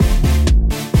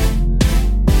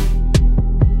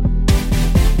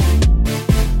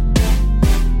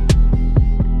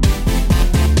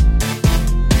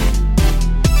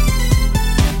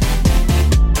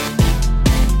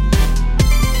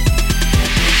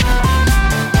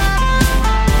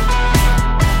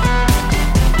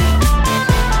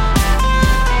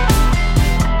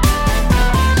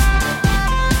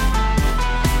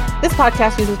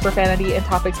podcast uses profanity and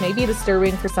topics may be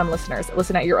disturbing for some listeners.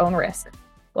 Listen at your own risk.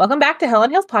 Welcome back to Hell on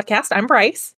Heels podcast. I'm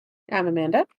Bryce. I'm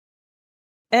Amanda.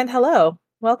 And hello.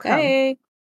 Welcome. Hey.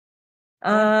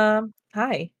 Hi.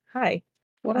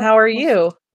 How are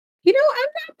you? I'm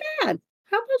not bad.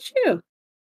 How about you?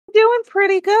 Doing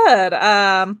pretty good.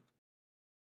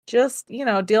 Just,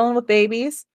 dealing with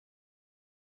babies.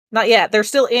 Not yet. They're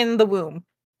still in the womb.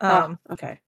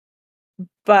 Okay.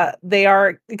 But they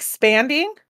are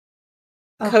expanding.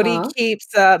 Cody keeps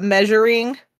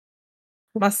measuring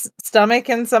my stomach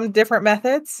in some different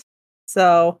methods.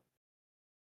 So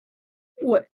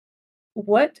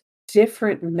what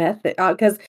different method?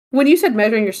 Because when you said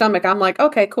measuring your stomach, I'm like,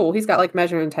 okay, cool. He's got like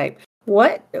measuring tape.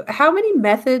 How many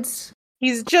methods?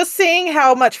 He's just seeing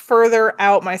how much further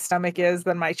out my stomach is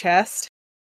than my chest.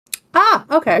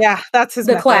 Okay. Yeah, that's his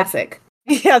method. Classic.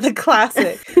 Yeah, the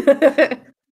classic.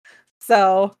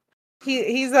 So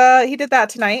he did that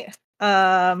tonight.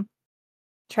 Trying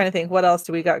to think, what else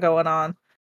do we got going on?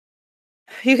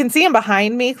 You can see him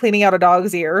behind me cleaning out a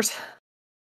dog's ears.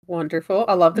 Wonderful.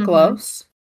 I love the gloves.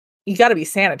 You got to be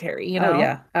sanitary, Oh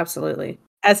yeah, absolutely.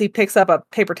 As he picks up a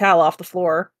paper towel off the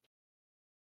floor.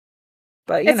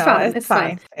 But it's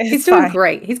fine. He's doing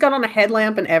great. He's got on a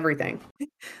headlamp and everything.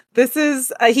 This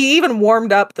is he even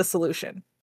warmed up the solution.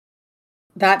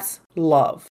 That's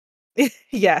love.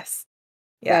 Yes.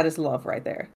 Yeah. That is love right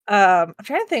there. I'm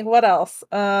trying to think what else.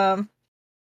 I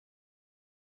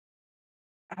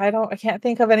can't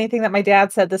think of anything that my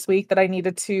dad said this week that I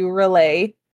needed to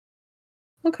relay.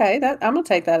 Okay, I'm gonna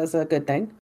take that as a good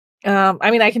thing.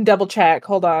 I can double check.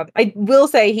 Hold on. I will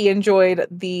say he enjoyed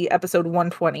the episode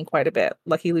 120 quite a bit.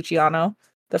 Lucky Luciano,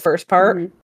 the first part.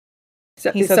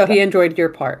 Mm-hmm. So he enjoyed your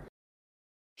part.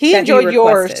 He enjoyed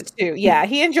yours too. Yeah,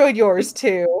 he enjoyed yours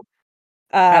too.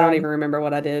 I don't even remember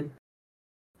what I did.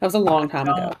 That was a long time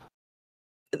ago.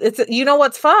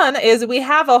 What's fun is we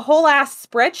have a whole ass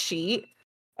spreadsheet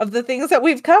of the things that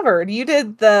we've covered. You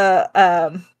did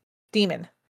the demon.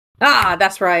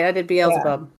 That's right. I did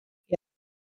Beelzebub. Yeah.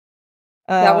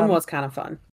 That one was kind of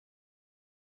fun.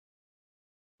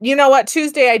 You know what?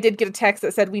 Tuesday I did get a text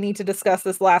that said we need to discuss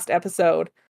this last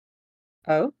episode.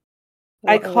 Oh?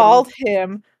 I called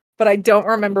him, but I don't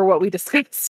remember what we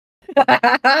discussed.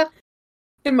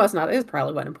 It must not. It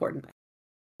probably wasn't important.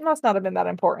 It must not have been that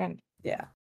important. Yeah.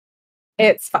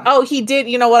 It's fine. Oh, he did.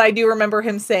 You know what? I do remember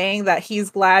him saying that he's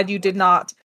glad you did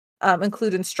not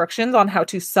include instructions on how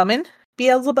to summon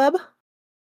Beelzebub.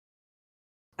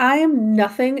 I am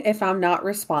nothing if I'm not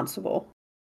responsible.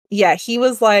 Yeah, he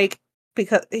was like,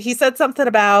 because he said something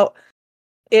about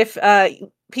if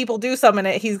people do summon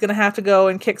it, he's going to have to go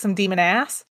and kick some demon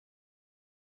ass.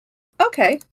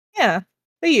 Okay. Yeah,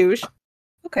 the usual.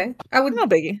 Okay. No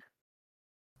biggie.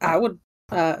 I would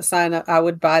sign up. I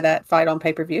would buy that fight on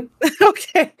pay-per-view.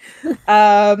 Okay.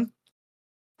 And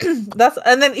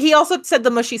then he also said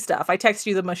the mushy stuff. I texted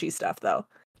you the mushy stuff though.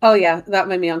 Oh yeah, that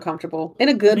made me uncomfortable in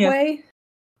a good way.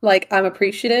 Like, I'm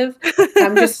appreciative.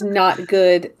 I'm just not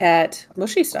good at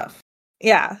mushy stuff.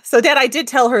 Yeah. So Dad, I did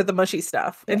tell her the mushy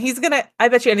stuff, and he's gonna, I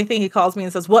bet you anything he calls me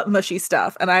and says, what mushy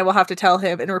stuff? And I will have to tell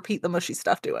him and repeat the mushy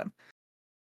stuff to him.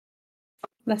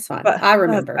 That's fine. But I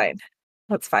remember.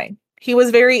 That's fine. He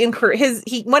was very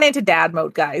he went into dad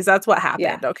mode, guys. That's what happened.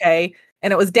 Yeah. Okay.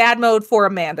 And it was dad mode for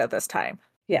Amanda this time.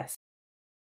 Yes.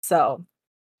 So,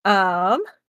 trying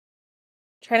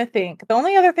to think. The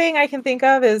only other thing I can think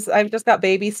of is I've just got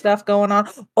baby stuff going on.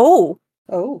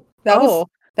 That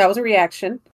was a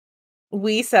reaction.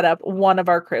 We set up one of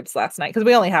our cribs last night because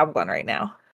we only have one right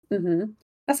now. Mm-hmm.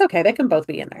 That's okay. They can both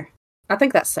be in there. I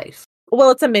think that's safe. Well,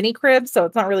 it's a mini crib, so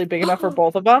it's not really big enough for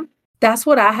both of them. That's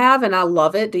what I have, and I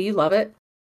love it. Do you love it?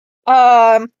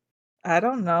 I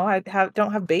don't know.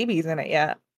 Don't have babies in it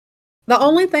yet. The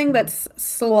only thing that's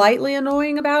slightly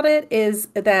annoying about it is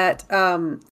that,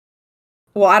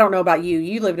 well, I don't know about you.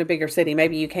 You live in a bigger city.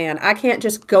 Maybe you can. I can't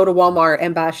just go to Walmart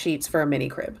and buy sheets for a mini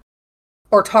crib.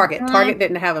 Or Target. Target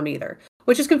didn't have them either.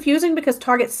 Which is confusing because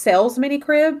Target sells mini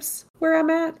cribs where I'm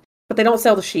at, but they don't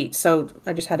sell the sheets, so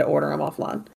I just had to order them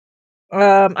offline.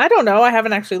 I don't know. I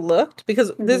haven't actually looked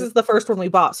because this is the first one we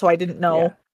bought, so I didn't know.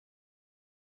 Yeah.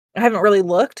 I haven't really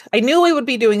looked. I knew we would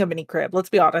be doing a mini crib. Let's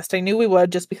be honest. I knew we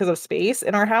would just because of space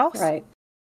in our house. Right.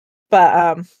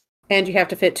 But and you have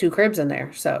to fit 2 cribs in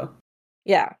there, so.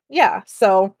 Yeah.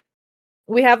 So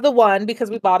we have the one because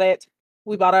we bought it.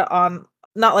 We bought it on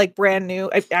not like brand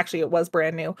new. Actually, it was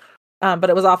brand new. But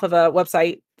it was off of a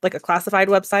website, like a classified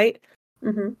website.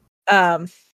 Mm-hmm.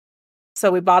 So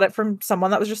we bought it from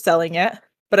someone that was just selling it,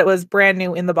 but it was brand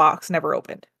new in the box, never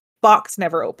opened.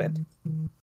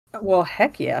 Well,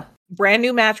 heck yeah. Brand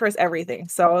new mattress, everything.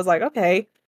 So I was like, okay.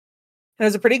 it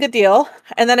was a pretty good deal.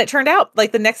 And then it turned out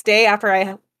like the next day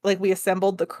after we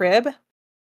assembled the crib,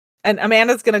 and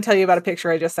Amanda's going to tell you about a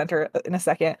picture I just sent her in a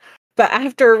second. But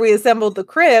after we assembled the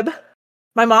crib,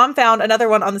 my mom found another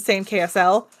one on the same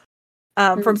KSL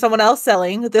from someone else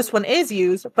selling. This one is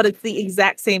used, but it's the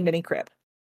exact same mini crib.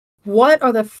 What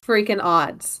are the freaking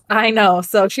odds? I know.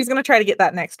 So she's going to try to get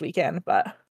that next weekend,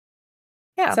 but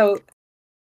yeah. So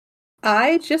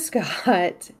I just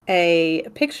got a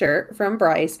picture from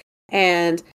Bryce,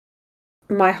 and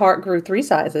my heart grew 3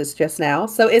 sizes just now.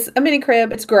 So it's a mini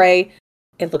crib. It's gray.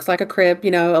 It looks like a crib,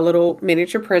 a little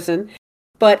miniature prison.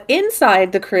 But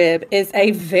inside the crib is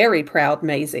a very proud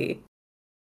Maisie.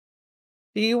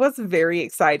 She was very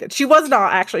excited. She was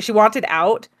not, actually. She wanted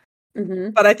out.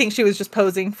 But I think she was just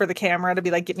posing for the camera to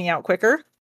be like, get me out quicker.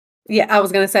 Yeah, I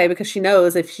was gonna say, because she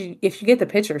knows if you get the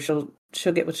picture, she'll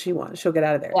get what she wants. She'll get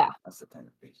out of there. Yeah. That's the kind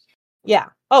of piece. Yeah.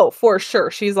 Oh, for sure.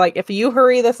 She's like, if you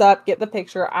hurry this up, get the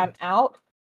picture, I'm out.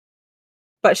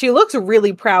 But she looks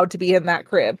really proud to be in that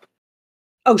crib.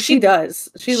 Oh, she does.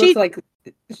 She looks like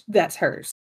that's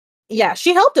hers. Yeah,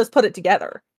 she helped us put it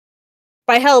together.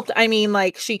 By helped, I mean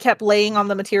like she kept laying on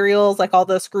the materials, like all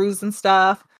the screws and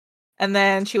stuff. And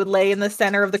then she would lay in the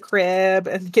center of the crib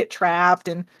and get trapped.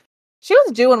 And she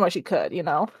was doing what she could,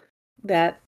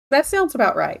 That sounds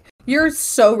about right. You're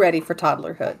so ready for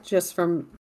toddlerhood just from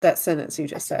that sentence you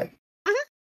just said.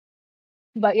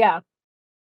 But yeah.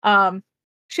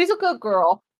 She's a good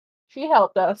girl. She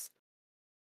helped us.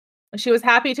 She was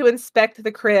happy to inspect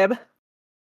the crib.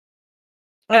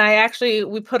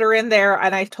 And we put her in there,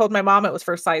 and I told my mom it was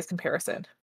for size comparison.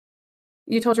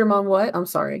 You told your mom what? I'm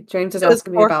sorry. James is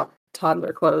asking me about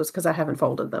toddler clothes because I haven't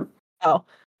folded them. Oh,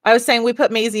 I was saying we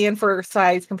put Maisie in for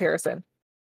size comparison.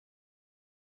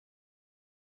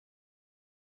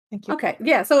 Thank you. Okay,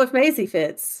 yeah. So if Maisie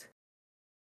fits,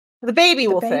 the baby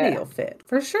will fit. The baby will fit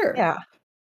for sure. Yeah.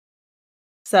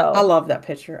 So I love that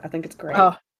picture. I think it's great.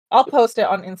 Oh, I'll post it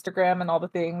on Instagram and all the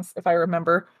things if I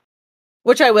remember,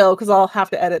 which I will because I'll have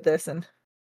to edit this, and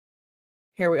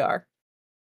here we are.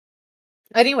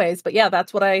 Anyways, but yeah,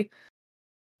 that's what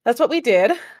we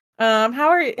did. How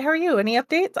are you? Any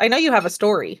updates? I know you have a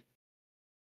story.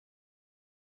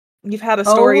 You've had a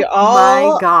story all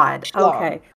my God. long.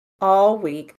 Okay. All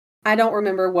week. I don't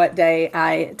remember what day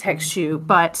I text you,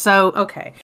 but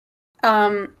okay.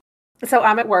 So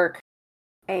I'm at work,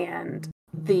 and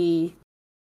the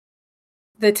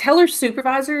teller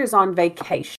supervisor is on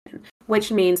vacation,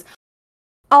 which means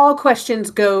all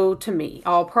questions go to me,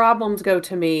 all problems go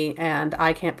to me, and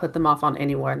I can't put them off on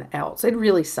anyone else. It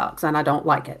really sucks, and I don't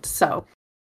like it. So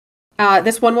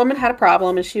this one woman had a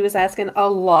problem, and she was asking a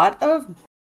lot of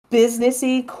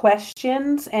businessy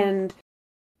questions and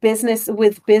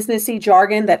businessy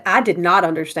jargon that I did not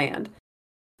understand.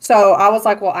 So I was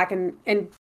like, well, and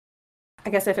I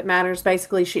guess if it matters,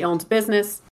 basically she owns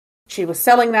business. She was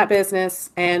selling that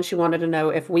business, and she wanted to know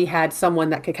if we had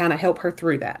someone that could kind of help her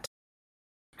through that.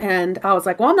 And I was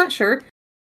like, well, I'm not sure,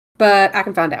 but I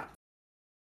can find out.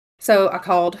 So I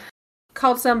called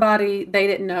somebody. They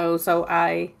didn't know. So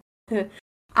I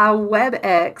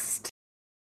WebExed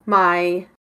my,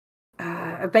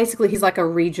 basically he's like a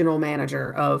regional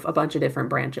manager of a bunch of different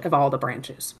branches, of all the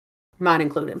branches, mine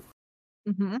included.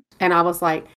 Mm-hmm. And I was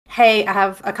like, hey, I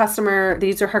have a customer.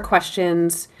 These are her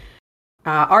questions.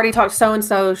 Already talked to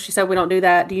so-and-so. She said we don't do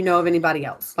that. Do you know of anybody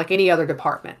else? Like any other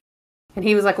department? And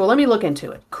he was like, well, let me look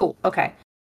into it. Cool. Okay.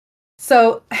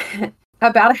 So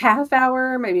about a half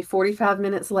hour, maybe 45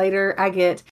 minutes later, I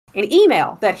get an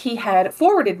email that he had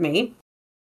forwarded me.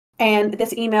 And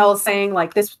this email is saying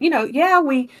like this, yeah,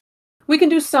 we can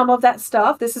do some of that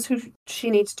stuff. This is who she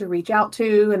needs to reach out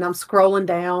to. And I'm scrolling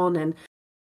down, and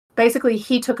basically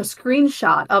he took a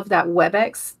screenshot of that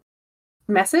WebEx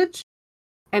message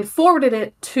and forwarded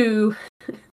it to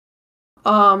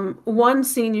one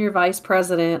senior vice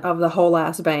president of the whole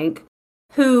ass bank,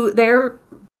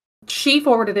 she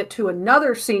forwarded it to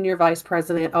another senior vice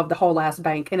president of the whole ass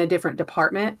bank in a different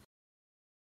department.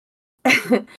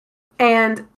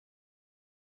 And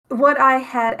what I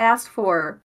had asked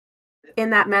for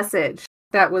in that message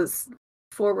that was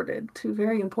forwarded to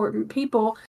very important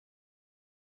people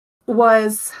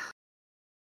was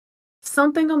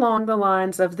something along the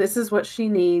lines of, this is what she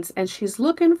needs, and she's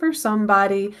looking for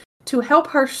somebody to help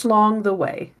her schlong the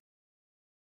way.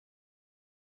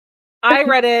 I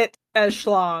read it as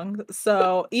schlong,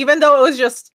 so even though it was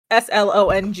just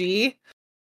SLONG,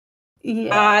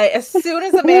 yeah. As soon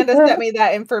as Amanda sent me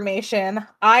that information,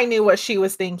 I knew what she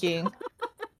was thinking.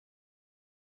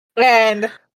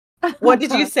 And what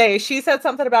did you say? She said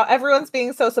something about everyone's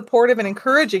being so supportive and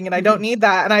encouraging, and I don't need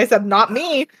that. And I said, not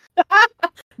me.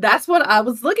 That's what I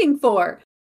was looking for.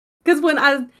 Because when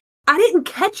I didn't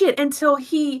catch it until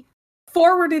he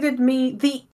forwarded me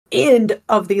the end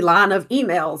of the line of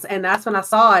emails. And that's when I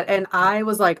saw it. And I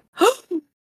was like,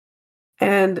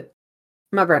 and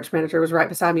my branch manager was right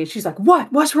beside me. And she's like,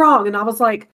 what? What's wrong? And I was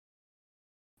like,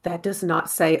 that does not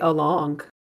say along.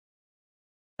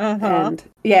 And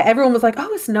yeah, everyone was like,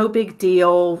 oh, it's no big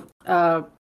deal.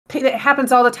 It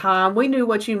happens all the time. We knew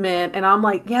what you meant. And I'm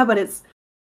like, yeah, but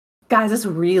guys, it's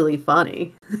really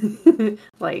funny.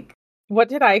 Like, what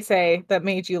did I say that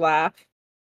made you laugh?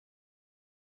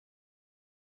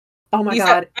 Oh my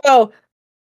God.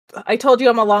 I told you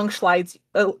I'm a long slides.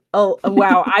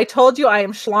 Wow. I told you I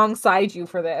am schlongside you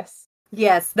for this.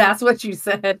 Yes, that's what you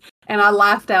said. And I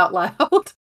laughed out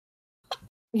loud.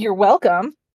 You're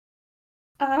welcome.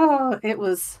 Oh, it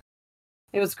was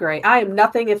great. I am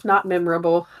nothing if not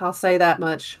memorable. I'll say that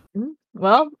much.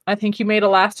 Well, I think you made a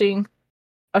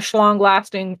schlong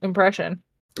lasting impression.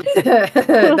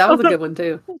 That was a good one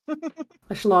too.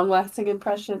 A schlong lasting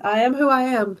impression. I am who I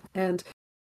am, and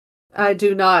I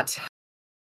do not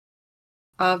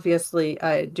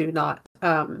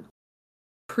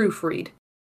proofread.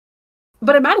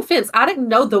 But in my defense, I didn't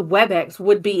know the WebEx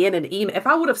would be in an email. If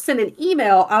I would have sent an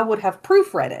email, I would have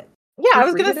proofread it. Yeah, I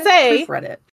was going to say,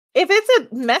 if it's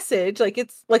a message, like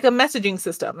it's like a messaging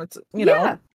system, it's, you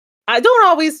know, I don't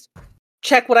always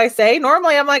check what I say.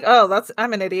 Normally I'm like, oh,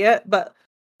 I'm an idiot. But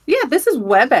yeah, this is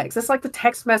WebEx. It's like the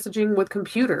text messaging with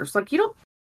computers. Like you're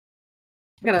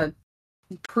going to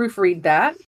proofread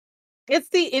that. It's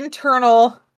the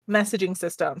internal messaging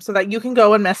system so that you can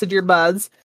go and message your buds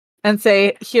and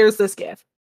say, here's this gift.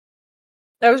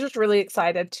 I was just really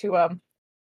excited to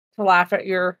laugh at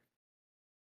your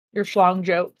schlong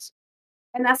jokes.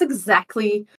 And that's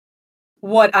exactly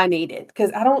what I needed.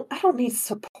 Because I don't need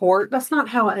support. That's not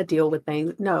how I deal with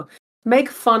things. No. Make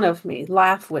fun of me.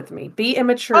 Laugh with me. Be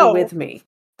immature with me.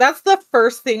 That's the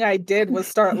first thing I did was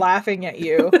start laughing at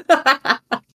you.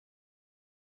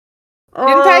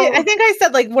 I think I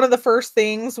said like one of the first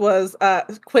things was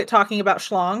quit talking about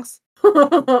schlongs.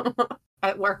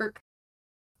 At work.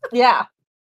 Yeah.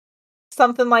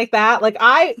 Something like that. Like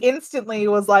I instantly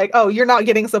was like, oh, you're not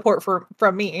getting support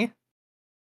from me.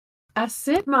 I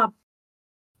sent my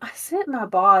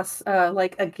boss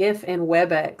like a GIF in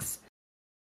WebEx.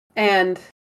 And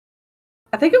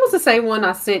I think it was the same one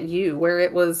I sent you, where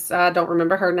it was, I don't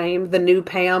remember her name, the new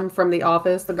Pam from The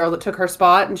Office, the girl that took her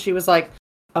spot, and she was like,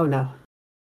 oh no.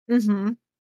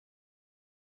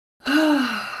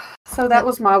 So that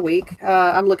was my week.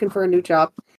 I'm looking for a new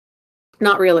job.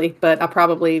 Not really, but I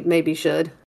probably maybe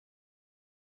should.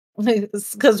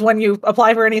 Because when you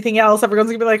apply for anything else, everyone's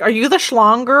gonna be like, are you the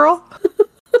schlong girl?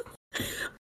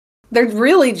 They're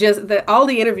really just, all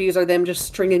the interviews are them just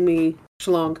stringing me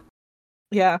schlong.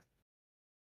 Yeah.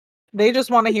 They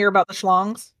just want to hear about the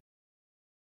schlongs.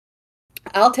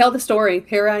 I'll tell the story.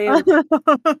 Here I am.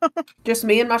 Just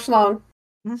me and my schlong.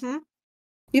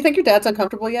 You think your dad's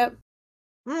uncomfortable yet?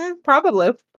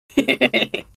 Probably.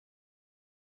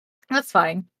 That's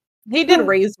fine. He did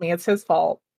raise me. It's his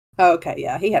fault. Oh, okay,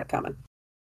 yeah. He had it coming.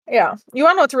 Yeah. You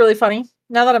want to know what's really funny?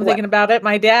 Now that I'm thinking about it,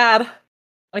 my dad,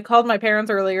 I called my parents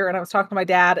earlier and I was talking to my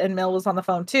dad and Mill was on the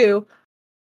phone too.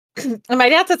 And my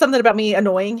dad said something about me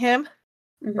annoying him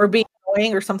or being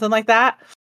annoying or something like that.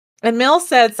 And Mill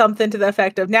said something to the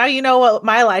effect of, now you know what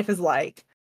my life is like.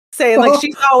 Saying like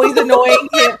she's always annoying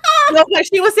him. No, like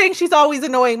she was saying she's always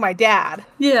annoying my dad.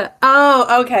 Yeah.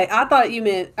 Oh, okay. I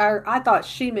thought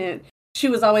she meant she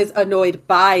was always annoyed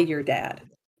by your dad.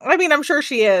 I mean, I'm sure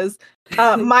she is.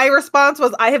 My response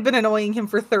was, I have been annoying him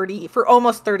for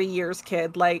almost 30 years,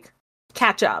 kid. Like,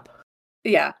 catch up.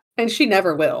 Yeah. And she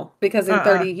never will, because in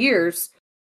 30 years,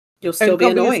 you'll still be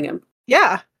annoying him.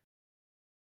 Yeah.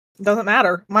 Doesn't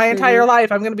matter. My entire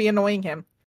life, I'm going to be annoying him.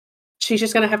 She's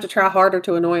just going to have to try harder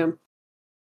to annoy him.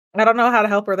 I don't know how to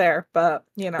help her there, but,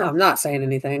 you know. No, I'm not saying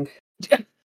anything.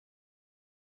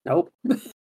 Nope.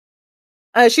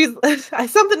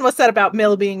 Something was said about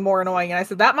Mill being more annoying, and I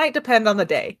said, that might depend on the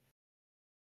day.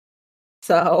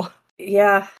 So.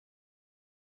 Yeah.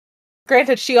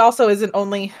 Granted, she also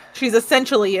she's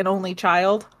essentially an only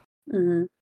child.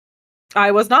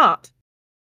 I was not.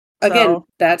 Again,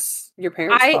 that's your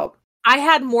parents' fault. I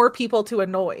had more people to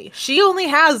annoy. She only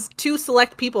has 2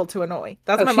 select people to annoy.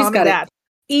 That's my mom and dad.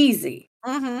 Easy.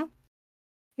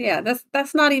 Yeah,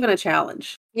 that's not even a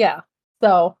challenge. Yeah.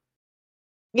 So,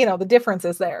 you know, the difference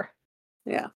is there.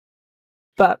 Yeah.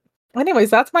 But anyways,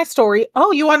 that's my story.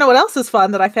 Oh, you want to know what else is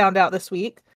fun that I found out this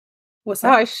week? What's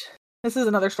that? This is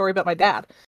another story about my dad.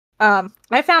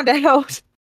 I found out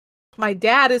my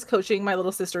dad is coaching my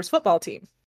little sister's football team.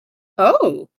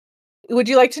 Oh. Would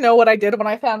you like to know what I did when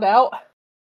I found out?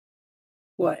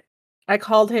 What? I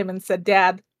called him and said,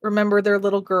 Dad, remember they're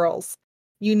little girls.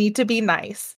 You need to be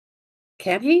nice.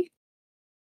 Can he?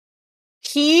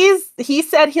 He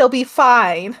said he'll be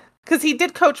fine. Because he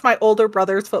did coach my older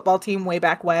brother's football team way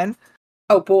back when.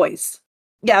 Oh, boys.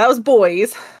 Yeah, that was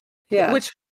boys. Yeah.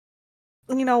 Which,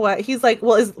 you know what? He's like,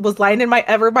 well, was Lionel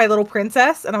my little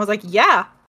princess? And I was like, yeah,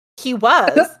 he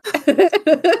was.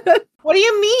 What do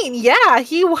you mean? Yeah,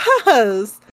 he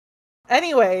was.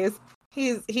 Anyways,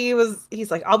 he's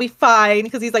like, I'll be fine.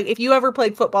 Because he's like, if you ever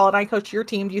played football and I coached your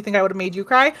team, do you think I would have made you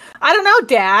cry? I don't know,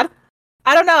 Dad.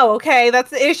 I don't know. Okay,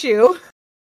 that's the issue.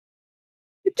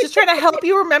 Just trying to help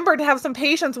you remember to have some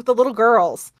patience with the little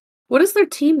girls. What is their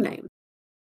team name?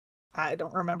 I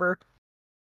don't remember.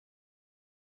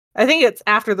 I think it's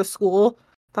after the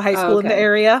high school in the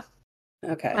area.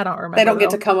 Okay. I don't remember. They don't get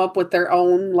to come up with their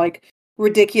own, like,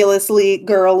 ridiculously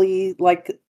girly,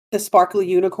 like, the sparkly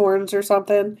unicorns or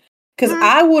something. Because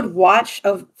I would watch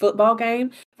a football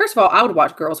game. First of all, I would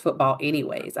watch girls' football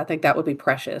anyways. I think that would be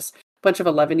precious. Bunch of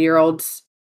 11-year-olds.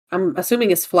 I'm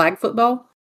assuming it's flag football.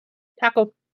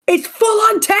 Tackle. It's full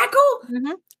on tackle?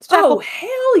 Mm-hmm. Oh,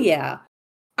 hell yeah.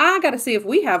 I got to see if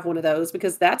we have one of those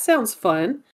because that sounds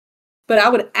fun. But I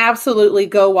would absolutely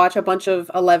go watch a bunch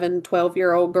of 11,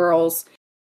 12-year-old girls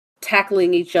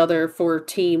tackling each other for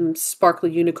Team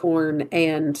Sparkly Unicorn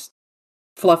and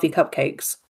Fluffy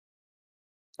Cupcakes.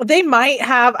 They might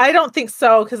have. I don't think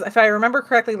so, because if I remember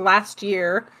correctly, last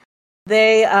year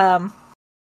they just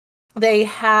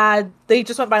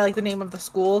went by like the name of the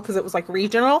school because it was like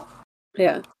regional.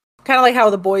 Yeah. Kind of like how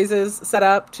the boys is set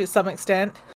up to some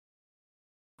extent.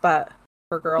 But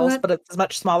for girls, but it's a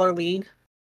much smaller league.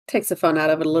 Takes the fun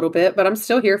out of it a little bit, but I'm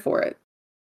still here for it.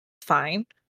 Fine.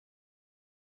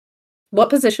 What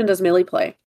position does Millie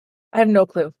play? I have no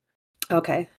clue.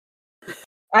 Okay.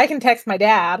 I can text my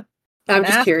dad. I'm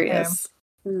just curious.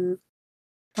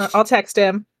 I'll text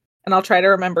him and I'll try to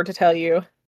remember to tell you.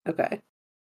 Okay.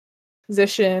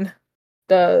 Position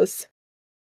does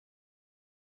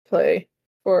play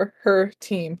for her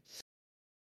team.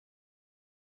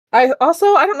 I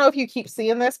don't know if you keep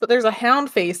seeing this, but there's a hound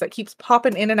face that keeps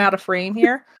popping in and out of frame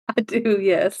here. I do,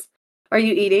 yes. Are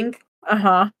you eating?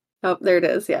 Uh-huh. Oh, there it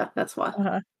is. Yeah, that's why.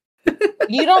 Uh-huh.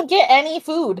 You don't get any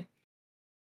food.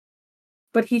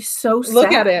 But he's so sad.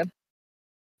 Look at him.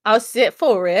 I'll sit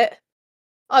for it.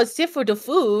 I'll sit for the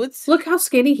foods. Look how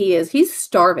skinny he is. He's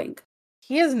starving.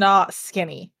 He is not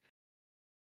skinny.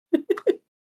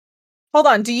 Hold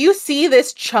on. Do you see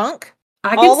this chunk?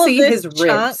 I can see his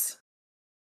ribs.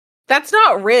 That's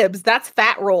not ribs. That's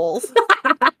fat rolls.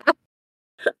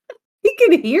 He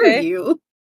can hear you.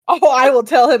 Oh, I will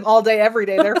tell him all day, every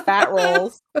day. They're fat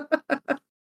rolls.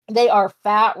 They are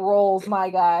fat rolls, my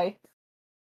guy.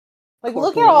 Like,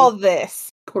 look at all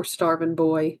this. Poor starving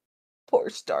boy. Poor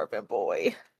starving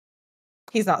boy.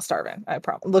 He's not starving, I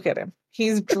promise. Look at him.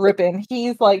 He's dripping.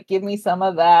 He's like, give me some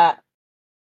of that.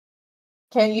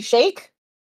 Can you shake?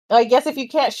 I guess if you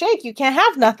can't shake, you can't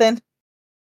have nothing.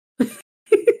 Did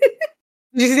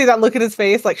you see that look in his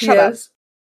face? Like, shut up.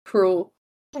 Cruel.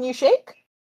 Can you shake?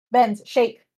 Benz,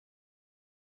 shake.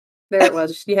 There it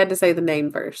was. You had to say the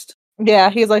name first. Yeah,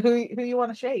 he's like, who you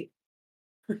want to shake?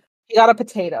 He got a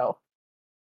potato.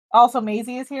 Also,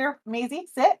 Maisie is here. Maisie,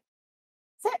 sit.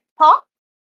 Sit. Paw.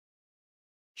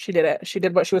 She did it. She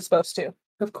did what she was supposed to.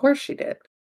 Of course she did.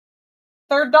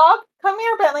 Third dog, come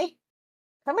here, Bentley.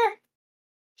 Come here.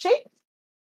 Shake.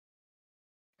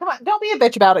 Come on, don't be a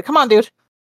bitch about it. Come on, dude.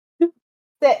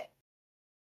 Sit.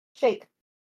 Shake.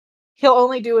 He'll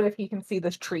only do it if he can see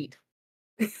this treat.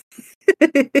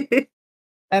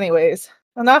 Anyways,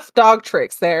 enough dog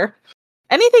tricks there.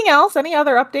 Anything else? Any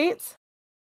other updates?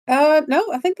 No,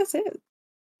 I think that's it.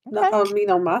 Okay. I mean,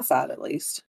 on my side at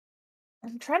least.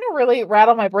 I'm trying to really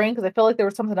rattle my brain because I feel like there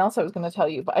was something else I was going to tell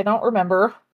you, but I don't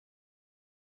remember.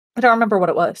 I don't remember what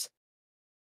it was.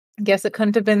 I guess it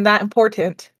couldn't have been that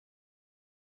important.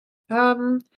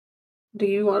 Do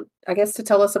you want, I guess, to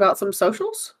tell us about some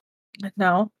socials?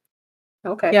 No.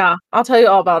 Okay. Yeah, I'll tell you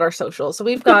all about our socials. So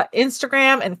we've got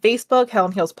Instagram and Facebook,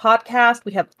 Helen Heels Podcast.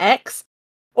 We have X,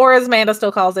 or as Amanda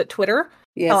still calls it, Twitter,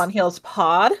 yes. Helen Heels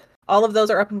Pod. All of those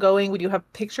are up and going. We do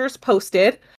have pictures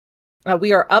posted.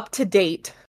 We are up to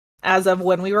date as of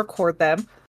when we record them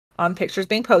on pictures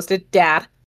being posted. Dad.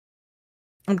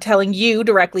 I'm telling you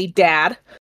directly, Dad.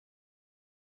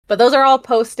 But those are all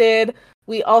posted.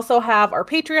 We also have our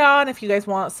Patreon if you guys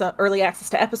want some early access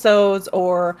to episodes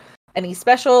or any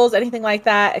specials, anything like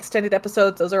that, extended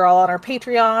episodes. Those are all on our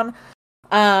Patreon.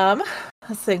 Um,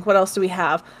 let's think. What else do we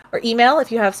have? Or email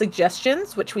if you have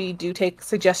suggestions, which we do take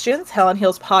suggestions.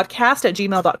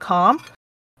 HellenHealsPodcast@gmail.com.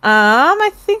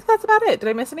 I think that's about it. Did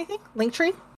I miss anything?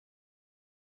 Linktree?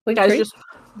 Guys, just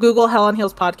Google Helen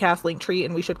Heals Podcast Linktree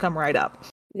and we should come right up.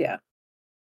 Yeah.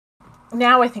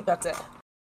 Now I think that's it.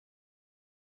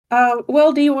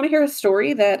 Well, do you want to hear a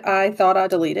story that I thought I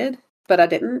deleted, but I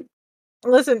didn't?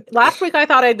 Listen, last week I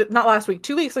thought not last week,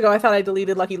 2 weeks ago I thought I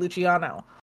deleted Lucky Luciano.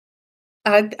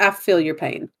 I feel your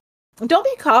pain. Don't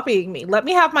be copying me. Let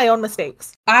me have my own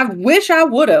mistakes. I wish I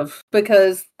would have,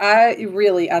 because I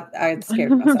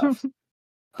scared myself.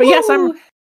 But yes,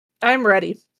 I'm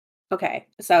ready. Okay,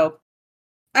 so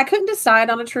I couldn't decide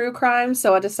on a true crime,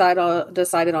 so I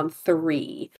decided on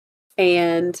 3,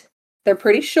 and they're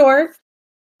pretty short,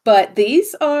 but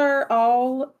these are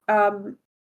all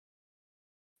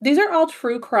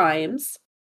true crimes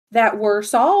that were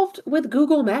solved with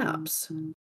Google Maps.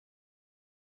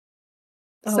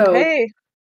 Okay. So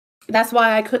that's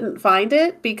why I couldn't find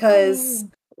it, because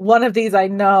one of these I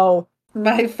know.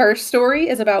 My first story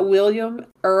is about William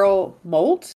Earl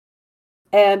Molt,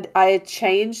 and I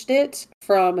changed the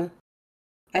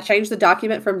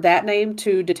document from that name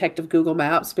to Detective Google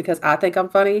Maps because I think I'm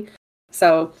funny.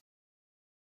 So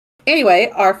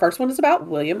anyway, our first one is about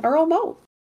William Earl Molt.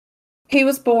 He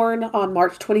was born on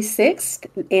March 26th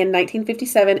in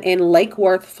 1957 in Lake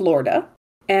Worth, Florida,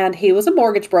 and he was a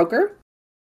mortgage broker.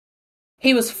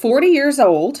 He was 40 years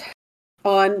old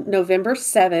on November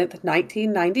 7th,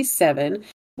 1997,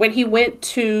 when he went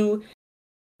to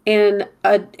a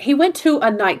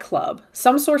nightclub.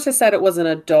 Some sources said it was an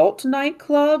adult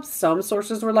nightclub. Some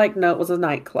sources were like, no, it was a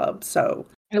nightclub. So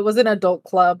it was an adult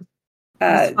club.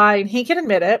 It's fine. He can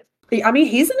admit it. I mean,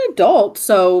 he's an adult,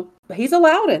 so he's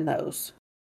allowed in those.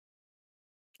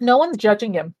 No one's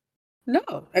judging him. No,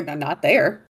 I'm not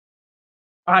there.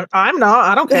 I'm not.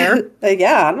 I don't care.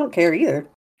 Yeah, I don't care either.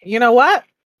 You know what?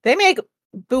 They make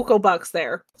buco bucks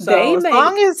there. So as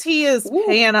long as he is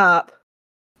paying up.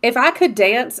 If I could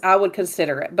dance, I would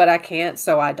consider it, but I can't,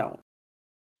 so I don't.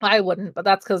 I wouldn't, but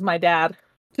that's because my dad.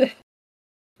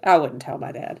 I wouldn't tell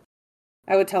my dad.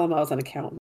 I would tell him I was an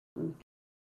accountant.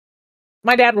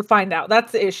 My dad would find out.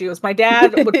 That's the issue, is my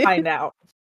dad would find out.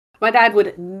 My dad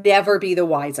would never be the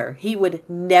wiser. He would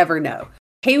never know.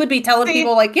 He would be telling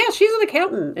people like, yeah, she's an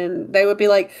accountant. And they would be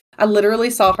like, I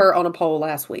literally saw her on a pole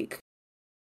last week.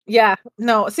 Yeah,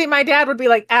 no. See, my dad would be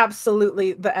like,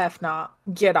 absolutely the F not.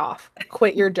 Get off.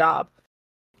 Quit your job.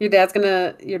 Your dad's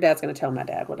gonna tell my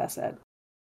dad what I said.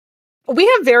 We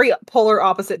have very polar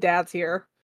opposite dads here.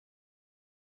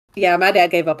 Yeah, my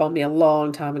dad gave up on me a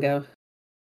long time ago.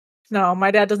 No, my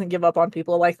dad doesn't give up on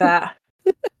people like that.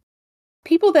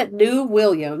 People that knew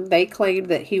William, they claimed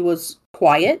that he was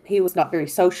quiet. He was not very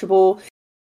sociable.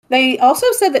 They also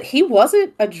said that he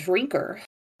wasn't a drinker,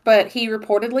 but he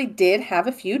reportedly did have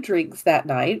a few drinks that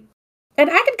night. And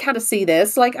I can kind of see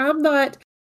this. Like, I'm not...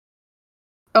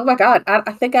 Oh my God,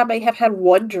 I think I may have had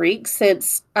one drink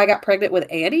since I got pregnant with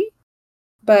Annie.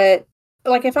 But,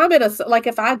 like, if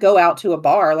I go out to a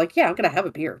bar, like, yeah, I'm going to have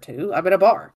a beer or two. I'm in a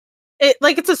bar.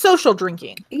 It's a social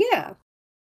drinking. Yeah.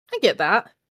 I get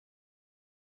that.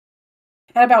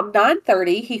 At about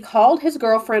 9:30, he called his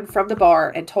girlfriend from the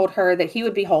bar and told her that he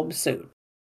would be home soon.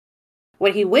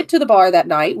 When he went to the bar that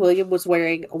night, William was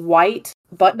wearing a white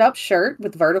button-up shirt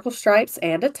with vertical stripes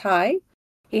and a tie.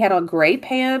 He had on gray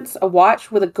pants, a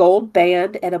watch with a gold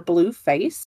band and a blue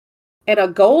face, and a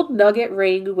gold nugget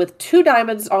ring with 2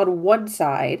 diamonds on one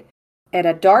side and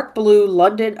a dark blue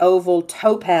London oval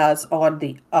topaz on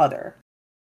the other.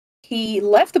 He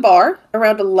left the bar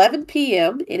around 11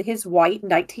 p.m. in his white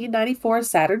 1994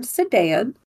 Saturn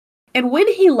sedan, and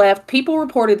when he left, people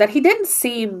reported that he didn't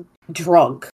seem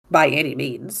drunk by any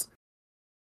means.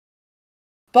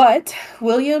 But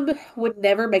William would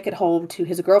never make it home to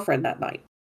his girlfriend that night.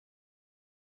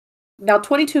 Now,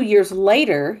 22 years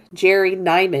later, Jerry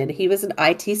Nyman, he was an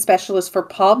IT specialist for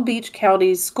Palm Beach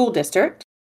County's school district,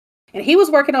 and he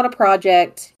was working on a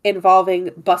project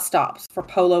involving bus stops for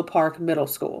Polo Park Middle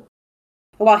School.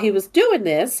 While he was doing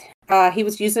this, he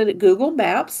was using Google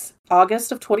Maps,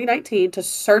 August of 2019, to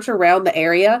search around the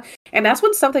area, and that's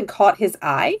when something caught his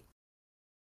eye.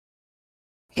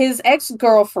 His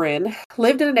ex-girlfriend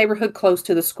lived in a neighborhood close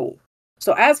to the school.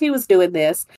 So as he was doing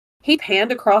this, he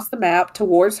panned across the map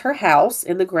towards her house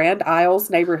in the Grand Isles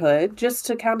neighborhood, just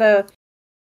to kind of,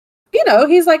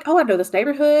 he's like, oh, I know this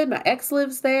neighborhood. My ex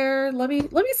lives there. Let me check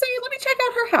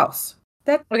out her house.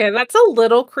 Okay, that's a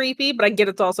little creepy, but I get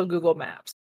it's also Google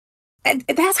Maps. And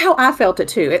that's how I felt it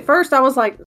too. At first I was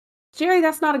like, Jerry,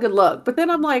 that's not a good look. But then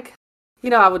I'm like,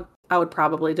 I would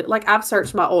probably do, like, I've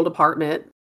searched my old apartment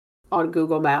on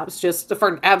Google Maps just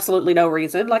for absolutely no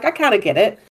reason. Like, I kind of get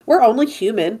it. We're only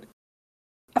human.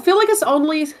 I feel like it's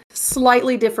only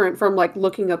slightly different from, like,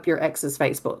 looking up your ex's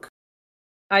Facebook.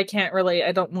 I can't really,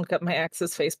 I don't look up my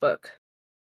ex's Facebook.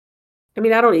 I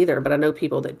mean, I don't either, but I know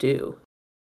people that do.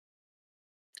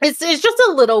 It's just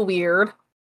a little weird.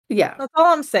 Yeah. That's all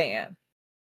I'm saying.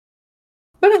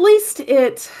 But at least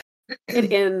it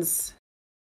ends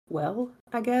well,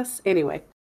 I guess. Anyway.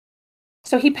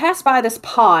 So he passed by this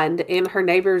pond in her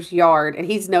neighbor's yard, and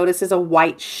he's notices a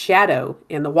white shadow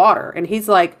in the water. And he's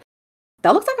like,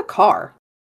 that looks like a car.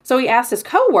 So he asked his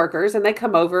coworkers, and they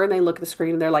come over and they look at the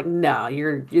screen and they're like, no,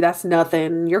 that's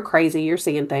nothing. You're crazy. You're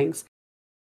seeing things.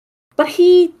 But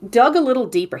he dug a little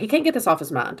deeper. He can't get this off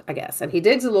his mind, I guess. And he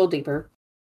digs a little deeper.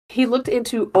 He looked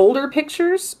into older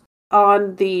pictures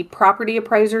on the property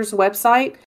appraiser's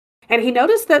website, and he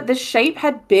noticed that this shape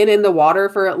had been in the water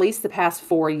for at least the past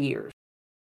 4 years.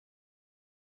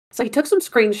 So he took some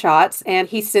screenshots and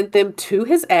he sent them to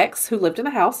his ex who lived in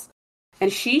the house,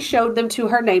 and she showed them to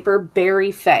her neighbor,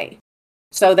 Barry Fay.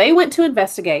 So they went to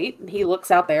investigate. He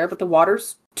looks out there, but the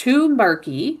water's too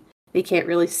murky. He can't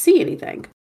really see anything.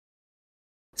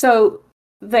 So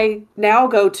they now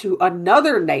go to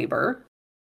another neighbor,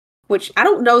 which I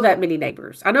don't know that many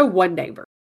neighbors. I know one neighbor.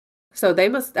 So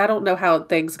I don't know how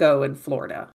things go in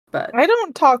Florida, but I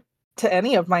don't talk to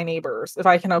any of my neighbors if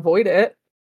I can avoid it.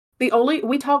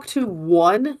 we talked to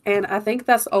one, and I think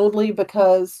that's only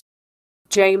because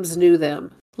James knew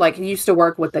them. Like, he used to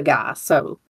work with the guy,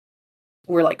 so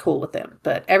we're like cool with them.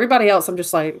 But everybody else, I'm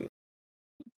just like,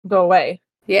 Go away.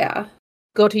 yeah.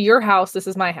 Go to your house. This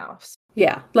is my house.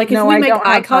 Yeah. Like, if we make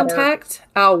eye contact,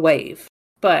 I'll wave.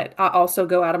 But I also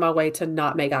go out of my way to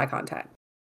not make eye contact.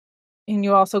 And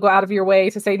you also go out of your way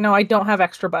to say, no, I don't have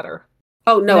extra butter.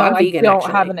 Oh, no, I'm vegan, I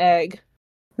don't have an egg.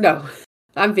 No,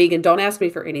 I'm vegan. Don't ask me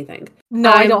for anything.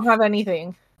 No, I don't have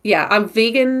anything. Yeah, I'm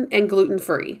vegan and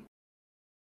gluten-free.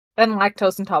 And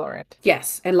lactose intolerant.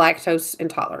 Yes, and lactose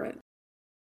intolerant.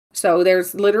 So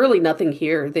there's literally nothing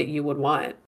here that you would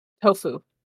want. Tofu.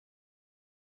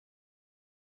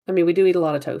 I mean, we do eat a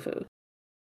lot of tofu.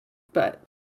 But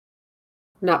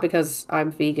not because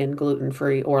I'm vegan,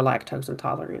 gluten-free, or lactose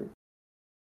intolerant.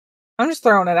 I'm just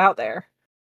throwing it out there.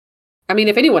 I mean,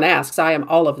 if anyone asks, I am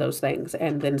all of those things,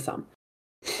 and then some.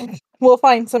 We'll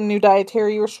find some new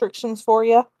dietary restrictions for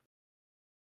you.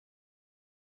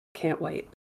 Can't wait.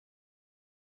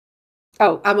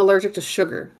 Oh, I'm allergic to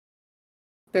sugar.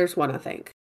 There's one, I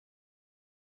think.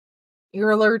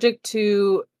 You're allergic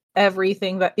to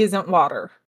everything that isn't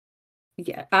water.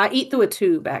 Yeah, I eat through a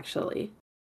tube, actually.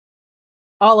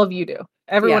 All of you do.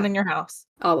 Everyone in your house.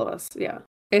 All of us, yeah.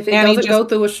 If it doesn't go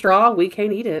through a straw, we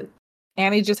can't eat it.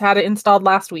 Annie just had it installed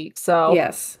last week, so...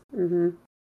 Yes. Mm-hmm.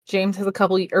 James has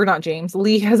not James.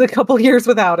 Lee has a couple years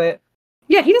without it.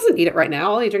 Yeah, he doesn't eat it right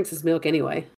now. All he drinks is milk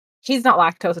anyway. He's not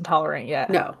lactose intolerant yet.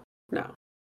 No.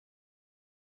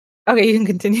 Okay, you can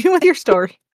continue with your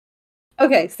story.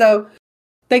 Okay, so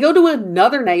they go to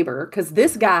another neighbor because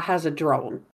this guy has a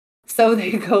drone. So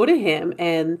they go to him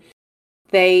and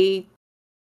they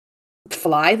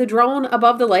fly the drone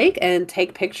above the lake and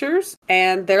take pictures.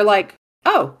 And they're like,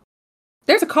 oh,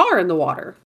 there's a car in the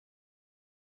water.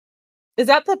 Is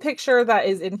that the picture that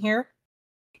is in here?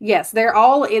 Yes, they're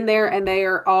all in there and they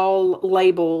are all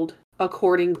labeled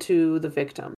according to the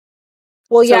victim.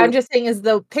 Well, yeah, I'm just saying, is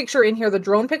the picture in here the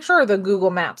drone picture or the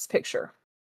Google Maps picture?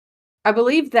 I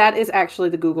believe that is actually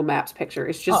the Google Maps picture.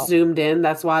 It's just zoomed in.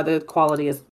 That's why the quality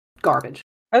is garbage.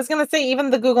 I was going to say,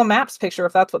 even the Google Maps picture,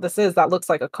 if that's what this is, that looks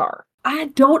like a car. I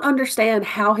don't understand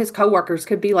how his coworkers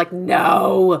could be like,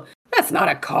 no, that's not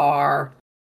a car.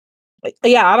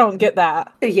 Yeah, I don't get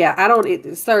that. Yeah, I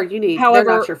don't. Sir, they're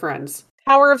not your friends.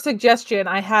 Power of suggestion,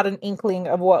 I had an inkling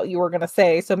of what you were going to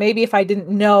say. So maybe if I didn't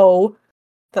know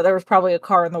that there was probably a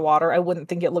car in the water, I wouldn't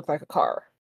think it looked like a car.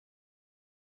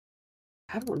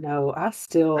 I don't know. I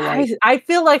still I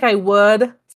feel like I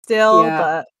would still,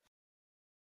 yeah.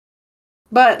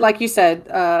 But like you said,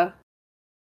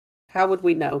 how would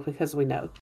we know? Because we know.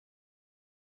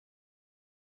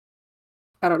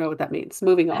 I don't know what that means.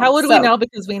 Moving on. How would we know?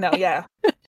 Because we know, yeah.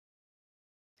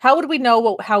 How would we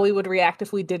know how we would react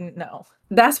if we didn't know?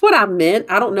 That's what I meant.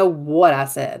 I don't know what I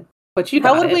said. But you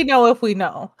got How would we know if we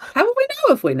know? How would we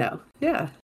know if we know? Yeah.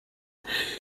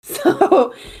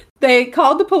 So they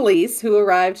called the police, who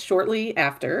arrived shortly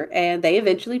after, and they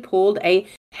eventually pulled a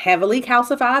heavily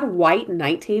calcified white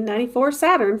 1994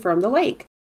 Saturn from the lake.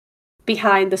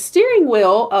 Behind the steering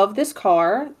wheel of this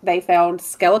car, they found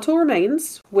skeletal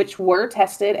remains, which were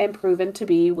tested and proven to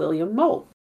be William Mole.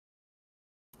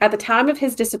 At the time of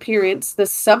his disappearance, the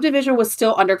subdivision was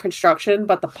still under construction,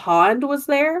 but the pond was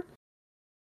there.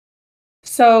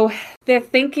 So they're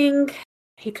thinking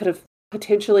he could have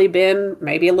potentially been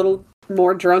maybe a little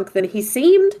more drunk than he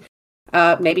seemed.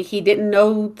 Maybe he didn't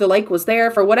know the lake was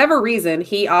there. For whatever reason,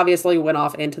 he obviously went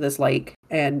off into this lake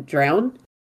and drowned.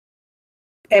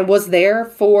 And was there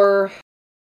for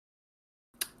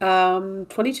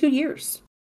 22 years.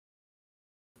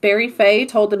 Barry Fay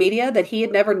told the media that he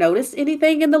had never noticed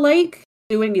anything in the lake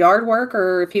doing yard work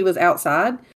or if he was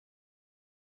outside.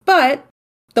 But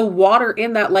the water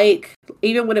in that lake,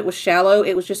 even when it was shallow,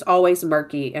 it was just always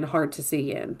murky and hard to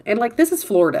see in. And like, this is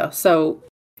Florida, so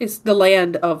it's the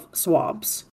land of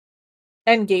swamps.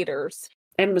 And gators.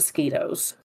 And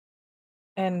mosquitoes.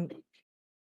 And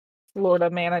Florida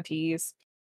manatees.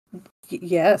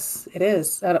 Yes, it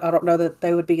is. I don't know that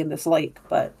they would be in this lake,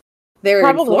 but they're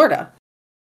in Florida.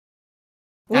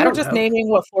 We were just naming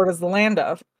what Florida's the land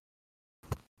of.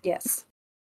 Yes.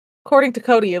 According to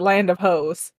Cody, a land of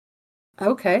hoes.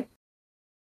 Okay.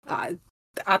 I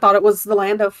thought it was the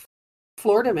land of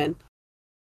Florida men.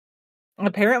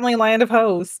 Apparently land of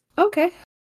hoes. Okay.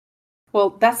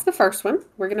 Well, that's the first one.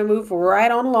 We're going to move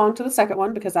right on along to the second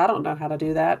one because I don't know how to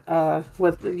do that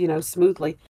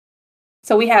smoothly.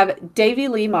 So we have Davy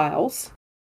Lee Miles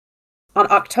on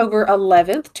October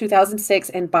 11th, 2006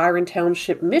 in Byron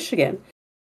Township, Michigan.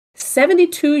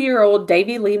 72-year-old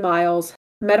Davy Lee Miles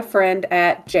met a friend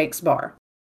at Jake's bar.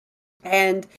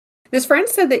 And this friend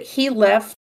said that he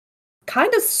left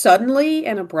kind of suddenly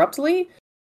and abruptly,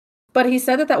 but he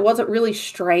said that that wasn't really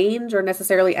strange or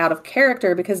necessarily out of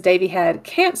character because Davy had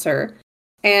cancer,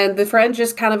 and the friend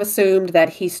just kind of assumed that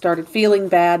he started feeling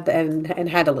bad and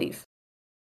had to leave.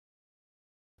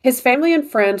 His family and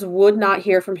friends would not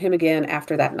hear from him again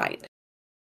after that night.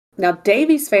 Now,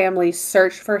 Davy's family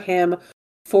searched for him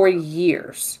for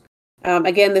years.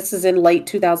 Again, this is in late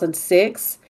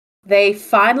 2006. They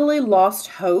finally lost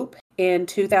hope in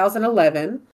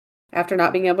 2011 after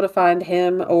not being able to find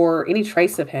him or any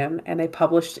trace of him, and they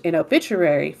published an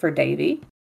obituary for Davy.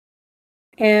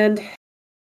 And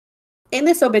in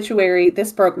this obituary,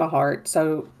 this broke my heart,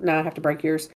 so now I have to break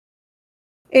yours.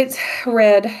 It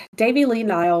read, Davy Lee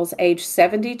Niles, age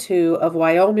 72, of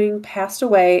Wyoming, passed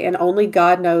away, and only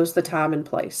God knows the time and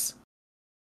place.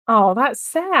 Oh, that's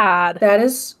sad. That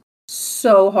is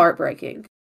so heartbreaking.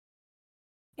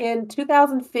 In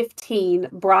 2015,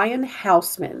 Brian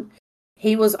Houseman,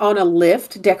 he was on a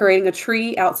lift decorating a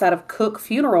tree outside of Cook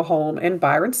Funeral Home in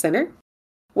Byron Center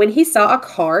when he saw a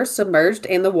car submerged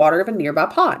in the water of a nearby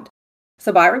pond.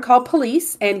 So Byron called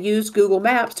police and used Google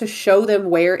Maps to show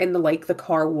them where in the lake the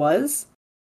car was.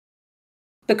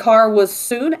 The car was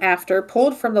soon after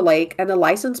pulled from the lake, and the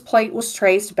license plate was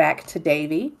traced back to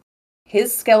Davy.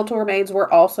 His skeletal remains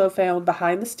were also found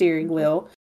behind the steering wheel.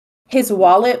 His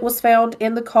wallet was found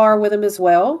in the car with him as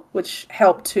well, which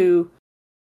helped to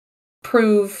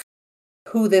prove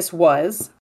who this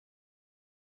was.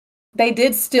 They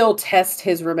did still test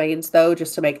his remains, though,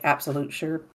 just to make absolute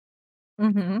sure.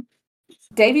 Mm-hmm.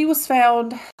 Davy was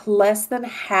found less than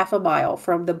half a mile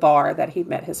from the bar that he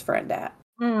met his friend at.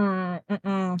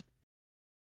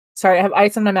 Sorry, I have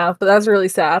ice in my mouth, but that's really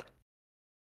sad.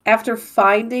 After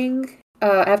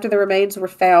the remains were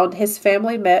found, his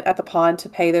family met at the pond to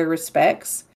pay their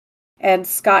respects. And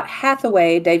Scott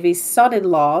Hathaway, Davy's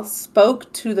son-in-law,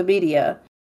 spoke to the media.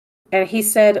 And he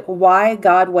said, "Why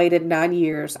God waited 9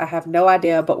 years, I have no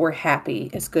idea, but we're happy.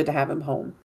 It's good to have him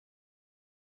home."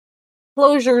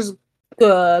 Closure's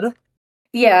good.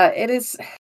 Yeah, it is.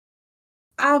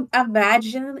 I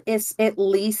imagine it's at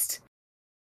least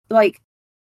like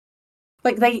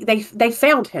they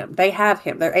found him. They have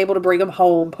him. They're able to bring him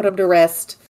home, put him to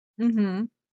rest. Mm-hmm.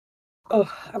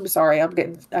 Oh, I'm sorry. I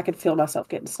can feel myself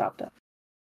getting stopped up.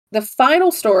 The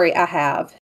final story I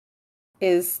have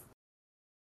is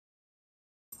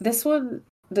this one.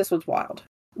 This one's wild.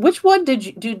 Which one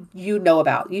did you know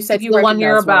about? You said it's you the one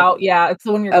you're about. One. Yeah, it's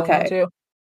the one you're going to.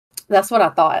 That's what I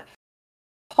thought.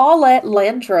 Paulette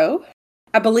Landreau.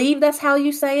 I believe that's how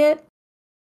you say it.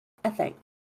 I think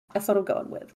that's what I'm going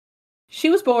with. She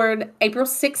was born April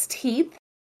 16th,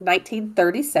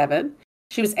 1937.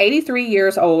 She was 83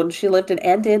 years old. She lived in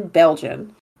Andin,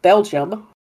 Belgium.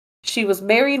 She was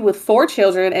married with 4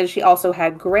 children, and she also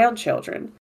had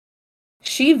grandchildren.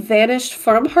 She vanished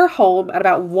from her home at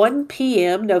about 1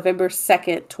 p.m. November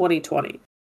 2nd, 2020.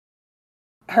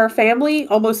 Her family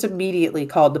almost immediately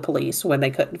called the police when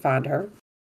they couldn't find her.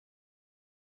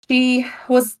 She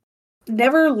was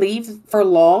never leave for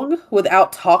long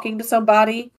without talking to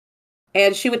somebody,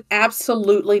 and she would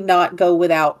absolutely not go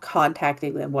without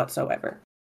contacting them whatsoever.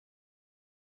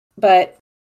 But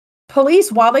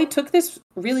police, while they took this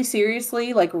really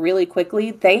seriously, like really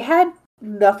quickly, they had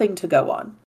nothing to go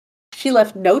on. She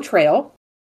left no trail.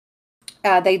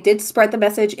 They did spread the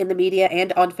message in the media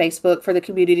and on Facebook for the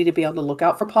community to be on the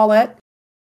lookout for Paulette.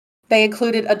 They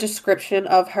included a description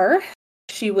of her.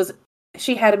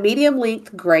 She had a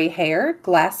medium-length gray hair,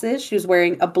 glasses. She was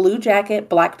wearing a blue jacket,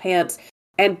 black pants,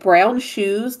 and brown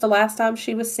shoes the last time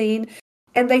she was seen.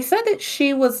 And they said that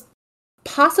she was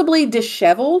possibly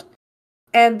disheveled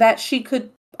and that she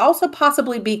could also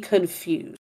possibly be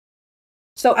confused.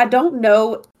 So I don't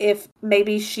know if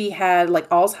maybe she had like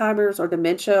Alzheimer's or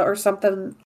dementia or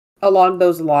something along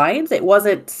those lines. It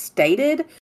wasn't stated,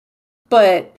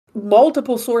 but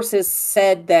multiple sources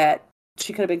said that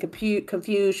she could have been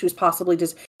confused. She was possibly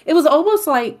just, it was almost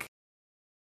like,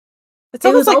 it's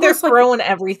almost like they're throwing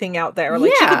everything out there.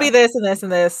 Like, she could be this and this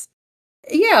and this.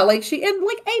 Yeah, like and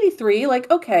like 83, like,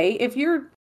 okay, if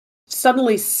you're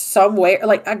suddenly somewhere,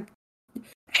 like,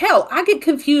 hell, I get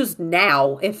confused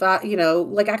now if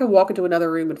like, I could walk into another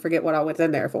room and forget what I was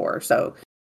in there for. So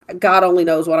God only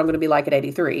knows what I'm going to be like at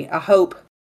 83. I hope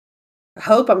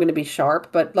I'm going to be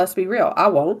sharp, but let's be real, I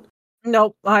won't.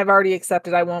 Nope, I've already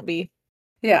accepted I won't be.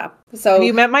 Yeah. So have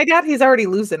you met my dad? He's already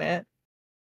losing it.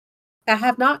 I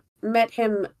have not met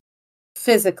him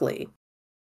physically,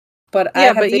 but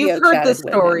yeah, but you've heard the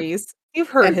stories. You've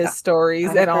heard his stories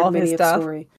and all of his stuff.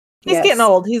 He's getting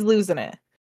old. He's losing it.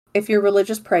 If you're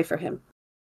religious, pray for him.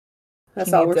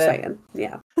 That's all we're saying.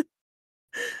 Yeah.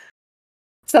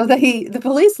 So the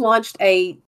police launched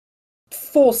a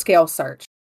full-scale search.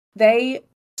 They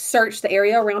searched the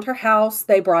area around her house.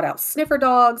 They brought out sniffer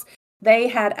dogs. They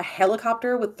had a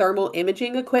helicopter with thermal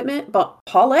imaging equipment, but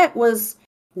Paulette was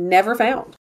never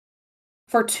found.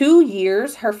 For 2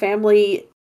 years, her family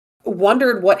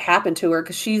wondered what happened to her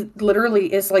because she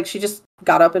literally is like, she just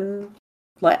got up and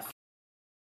left.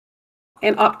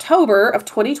 In October of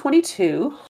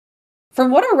 2022,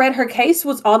 from what I read, her case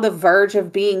was on the verge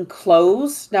of being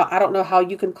closed. Now, I don't know how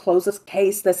you can close this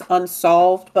case that's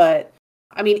unsolved, but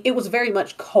I mean, it was very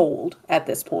much cold at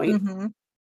this point. Mm-hmm.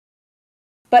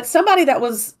 But somebody that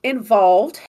was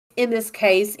involved in this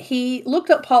case, he looked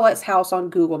up Paulette's house on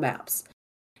Google Maps.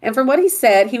 And from what he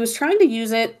said, he was trying to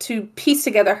use it to piece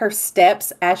together her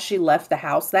steps as she left the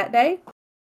house that day.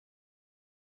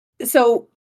 So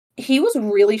he was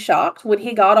really shocked when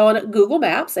he got on Google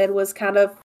Maps and was kind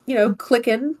of,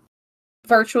 clicking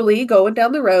virtually, going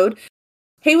down the road.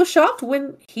 He was shocked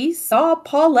when he saw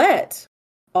Paulette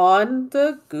on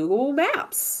the Google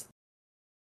Maps.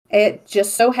 It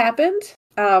just so happened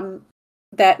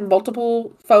that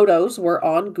multiple photos were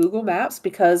on Google Maps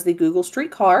because the Google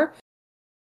streetcar,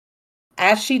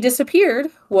 as she disappeared,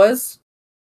 was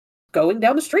going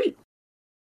down the street.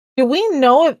 Do we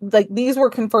know if these were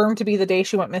confirmed to be the day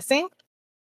she went missing?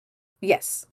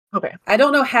 Yes. Okay. I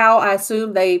don't know how. I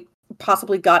assume they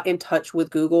possibly got in touch with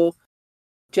Google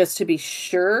just to be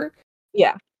sure.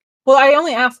 Yeah. Well, I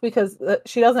only asked because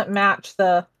she doesn't match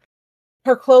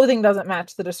her clothing doesn't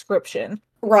match the description.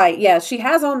 Right. Yeah. She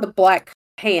has on the black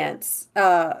pants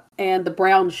and the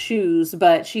brown shoes,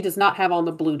 but she does not have on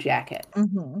the blue jacket.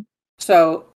 Mm-hmm.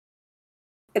 So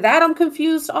that I'm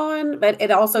confused on, but it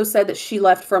also said that she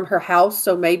left from her house.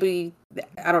 So maybe,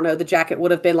 I don't know, the jacket would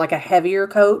have been like a heavier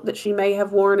coat that she may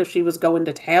have worn if she was going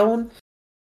to town.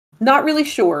 Not really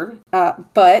sure.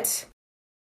 But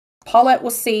Paulette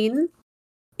was seen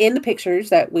in the pictures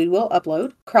that we will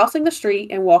upload, crossing the street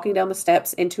and walking down the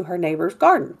steps into her neighbor's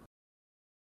garden.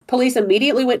 Police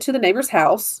immediately went to the neighbor's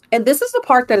house. And this is the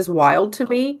part that is wild to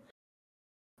me.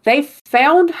 They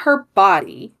found her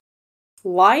body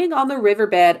lying on the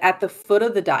riverbed at the foot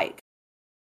of the dike.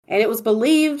 And it was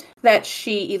believed that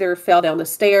she either fell down the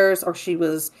stairs or she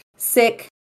was sick.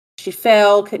 She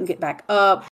fell, couldn't get back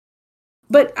up.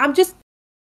 But I'm just...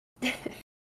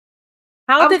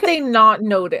 How did they not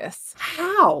notice?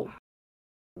 How?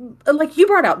 Like, you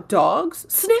brought out dogs,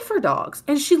 sniffer dogs,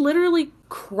 and she literally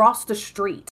crossed the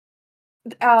street.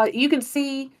 You can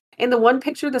see in the one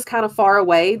picture that's kind of far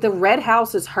away, the red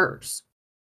house is hers.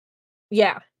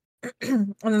 Yeah.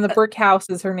 And then the brick house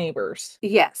is her neighbor's.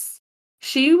 Yes.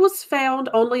 She was found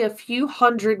only a few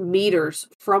hundred meters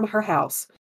from her house,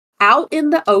 out in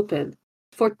the open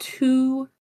for 2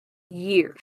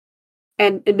 years.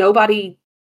 And nobody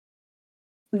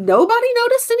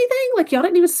noticed anything? Like, y'all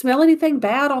didn't even smell anything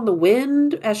bad on the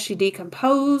wind as she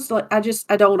decomposed? Like, I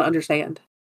don't want to understand.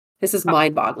 This is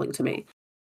mind-boggling to me.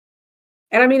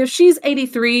 And I mean, if she's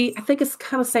 83, I think it's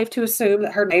kind of safe to assume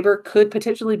that her neighbor could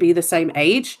potentially be the same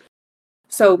age.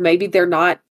 So maybe they're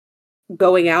not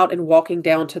going out and walking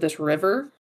down to this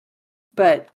river.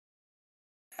 But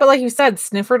like you said,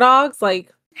 sniffer dogs,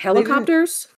 like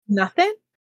helicopters? Nothing?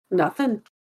 Nothing.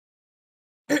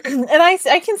 And I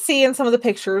can see in some of the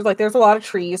pictures, like there's a lot of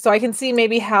trees, so I can see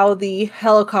maybe how the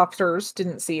helicopters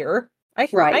didn't see her. I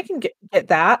Right. can get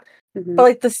that. But Mhm.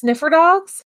 like the sniffer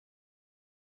dogs,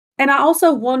 And I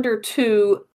also wonder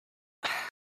too,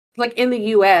 like in the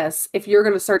US, if you're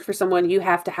going to search for someone, you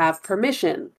have to have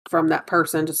permission from that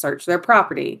person to search their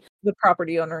property. the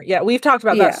property owner. Yeah, we've talked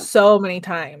about that Yeah. so many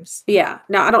times. Yeah.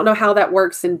 Now, I don't know how that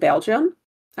works in Belgium.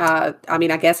 I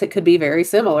mean, I guess it could be very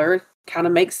similar. Kind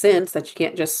of makes sense that you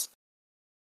can't just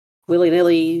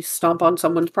willy-nilly stomp on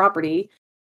someone's property.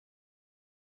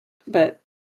 But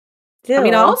I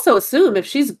mean, I Still, also assume if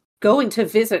she's going to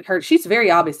visit her, she's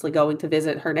very obviously going to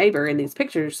visit her neighbor in these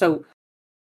pictures. So,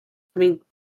 I mean,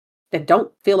 they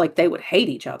don't feel like they would hate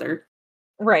each other.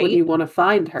 Wouldn't right, you want to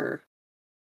find her?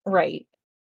 right.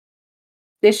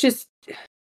 It's just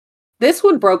this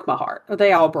one broke my heart.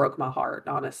 They all broke my heart,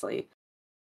 honestly.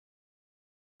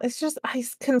 It's just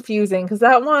it's confusing because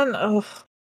that one, oh,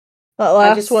 that I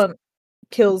last just one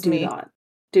kills do me. not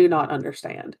do not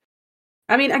understand.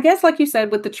 I mean, I guess like you said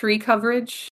with the tree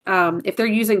coverage, if they're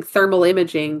using thermal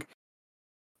imaging,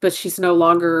 but she's no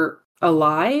longer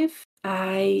alive,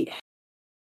 I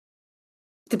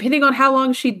depending on how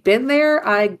long she'd been there,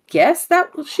 I guess that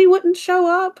she wouldn't show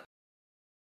up.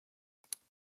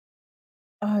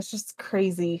 Oh, it's just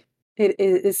crazy. It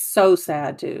is so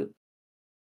sad too.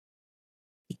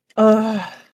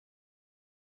 Ugh,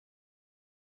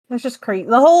 it's just crazy.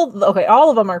 The whole okay, all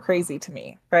of them are crazy to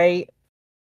me, right?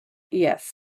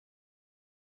 Yes.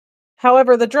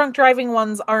 However, the drunk driving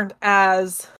ones aren't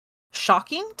as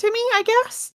shocking to me, I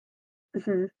guess.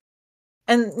 Mhm.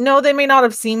 And no, they may not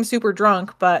have seemed super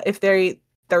drunk, but if they're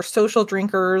social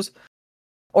drinkers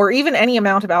or even any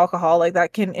amount of alcohol, like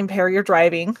that can impair your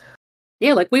driving.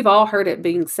 Yeah, like we've all heard it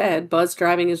being said, buzz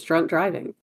driving is drunk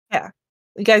driving. Yeah.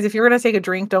 Guys, if you're gonna take a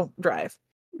drink, don't drive.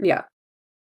 Yeah.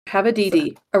 Have a So,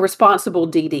 DD, a responsible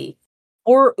DD.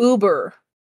 or Uber,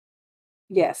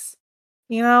 Yes.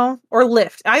 or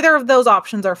Lyft. Either of those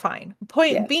options are fine.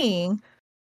 Point Yes. being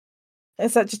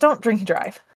is that just don't drink and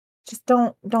drive. Just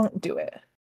don't do it.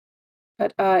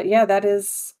 But yeah, that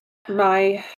is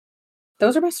my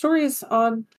those are my stories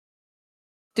on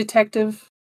Detective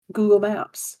Google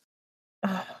Maps.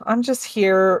 I'm just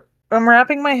here. I'm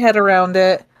wrapping my head around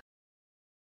it.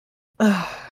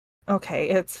 Okay,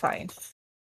 it's fine.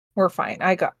 We're fine.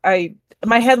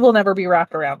 My head will never be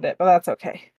wrapped around it, but that's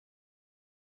okay.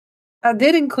 I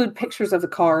did include pictures of the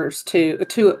cars too.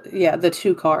 Yeah, the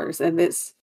two cars, and it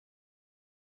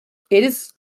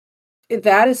is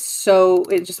that is so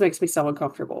it just makes me so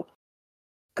uncomfortable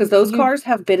because those You cars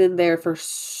have been in there for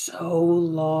so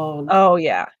long, Oh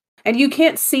yeah. and you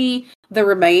can't see the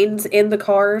remains in the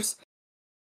cars,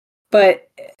 but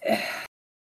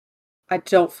I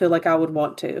don't feel like I would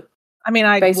want to, I mean,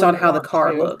 I based on wouldn't how the want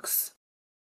car to. looks.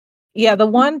 Yeah, the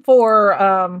one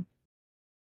for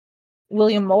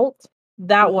William Molt,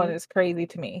 that one Mhm. is crazy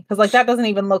to me because like that doesn't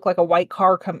even look like a white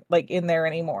car like in there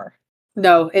anymore.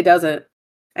 No, it doesn't.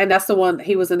 And that's the one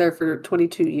he was in there for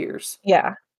 22 years.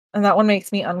 Yeah, and that one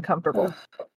makes me uncomfortable.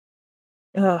 Ugh.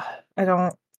 Ugh, I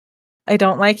don't I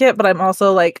don't like it, but I'm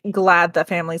also like glad that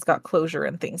families got closure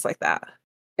and things like that.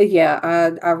 Yeah,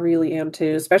 I really am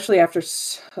too, especially after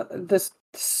this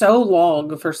so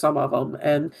long for some of them.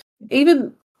 And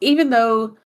even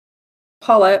though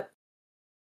Paulette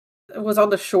was on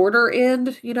the shorter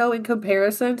end, in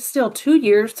comparison, still 2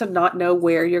 years to not know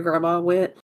where your grandma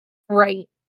went. Right.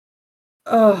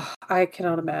 Oh, I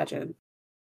cannot imagine.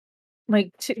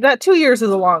 Like that 2 years is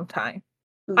a long time.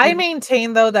 I Mhm.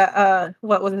 maintain though that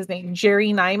what was his name?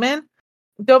 Jerry Nyman.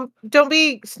 Don't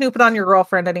be snooping on your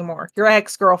girlfriend anymore. Your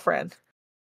ex-girlfriend.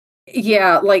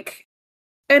 Yeah, like,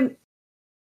 and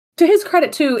to his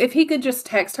credit too, if he could just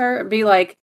text her and be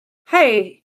like,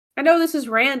 "Hey, I know this is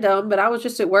random, but I was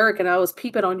just at work and I was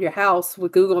peeping on your house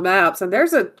with Google Maps and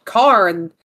there's a car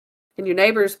in your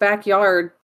neighbor's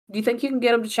backyard. Do you think you can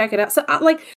get them to check it out?" So,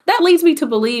 that leads me to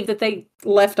believe that they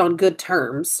left on good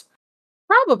terms.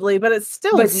 Probably, but it's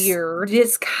still But weird.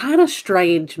 it's kind of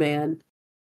strange, man.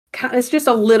 It's just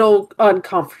a little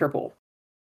uncomfortable.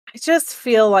 I just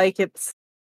feel like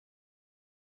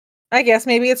I guess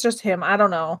maybe it's just him. I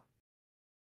don't know.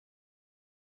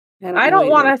 I don't I know don't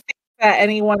want either. to think that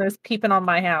anyone is peeping on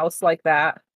my house like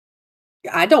that.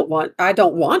 I don't want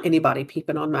anybody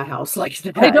peeping on my house like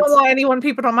I don't that. want anyone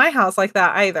peeping on my house like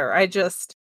that either. I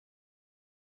just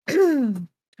all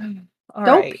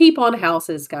Don't right. peep on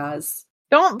houses, guys.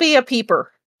 Don't be a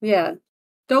peeper. Yeah.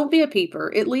 Don't be a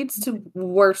peeper. It leads to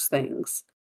worse things.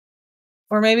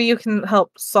 Or maybe you can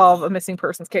help solve a missing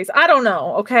persons case. I don't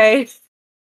know, okay?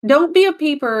 Don't be a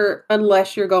peeper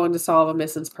unless you're going to solve a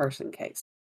missing person case.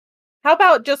 How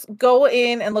about just go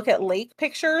in and look at lake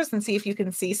pictures and see if you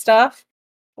can see stuff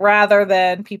rather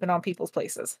than peeping on people's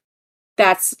places?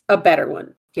 That's a better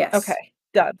one. Yes. Okay,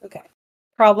 done. Okay.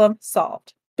 Problem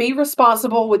solved. Be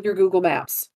responsible with your Google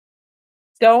Maps.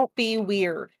 Don't be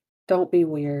weird. Don't be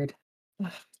weird.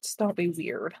 Just don't be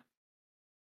weird.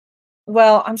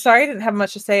 Well, I'm sorry I didn't have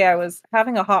much to say. I was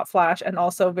having a hot flash and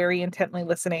also very intently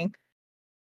listening.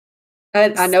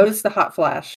 I noticed the hot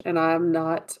flash, and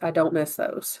I don't miss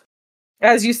those.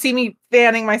 As you see me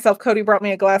fanning myself, Cody brought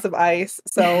me a glass of ice,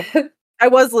 so I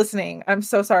was listening. I'm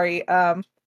so sorry. But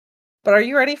are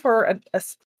you ready for a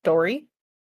story?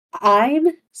 I'm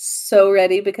so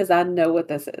ready because I know what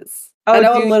this is. Oh, I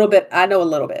know a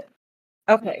little bit.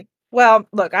 Okay. Well,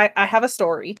 look, I have a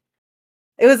story.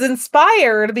 It was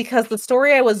inspired because the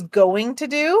story I was going to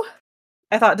do,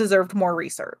 I thought deserved more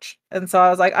research. And so I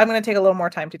was like, I'm going to take a little more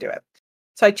time to do it.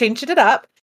 So I changed it up.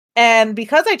 And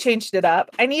because I changed it up,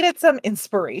 I needed some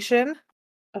inspiration.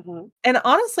 Uh-huh. And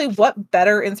honestly, what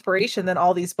better inspiration than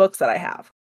all these books that I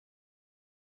have?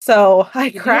 So I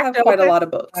cracked open quite a lot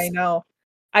of books. I know.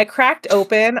 I cracked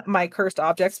open my Cursed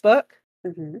Objects book,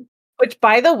 Mm-hmm. which,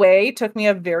 by the way, took me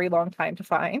a very long time to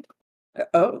find.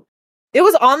 Oh. It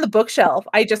was on the bookshelf.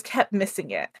 I just kept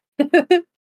missing it.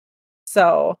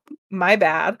 So, my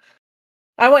bad.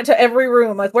 I went to every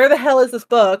room, like, where the hell is this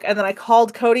book? And then I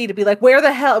called Cody to be like, where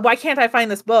the hell? Why can't I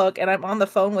find this book? And I'm on the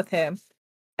phone with him.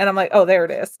 And I'm like, oh, there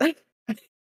it is. This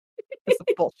is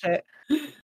bullshit.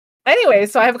 Anyway,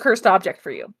 so I have a cursed object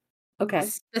for you. Okay.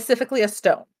 Specifically a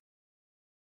stone.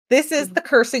 This is the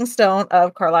cursing stone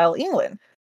of Carlisle, England.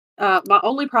 My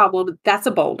only problem, that's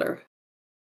a boulder.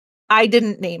 I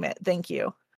didn't name it. Thank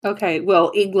you. Okay.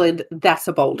 Well, England, that's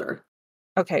a boulder.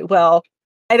 Okay. Well,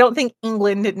 I don't think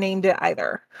England named it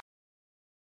either.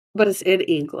 But it's in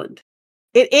England.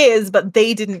 It is, but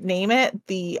they didn't name it.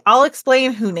 I'll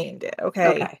explain who named it.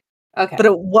 Okay. But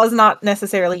it was not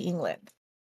necessarily England.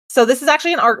 So this is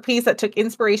actually an art piece that took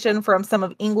inspiration from some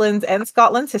of England's and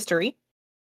Scotland's history.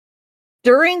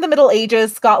 During the Middle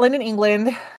Ages, Scotland and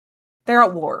England, they're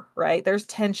at war, right? There's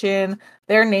tension,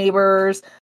 they're neighbors,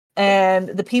 and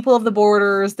the people of the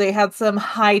borders, they had some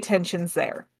high tensions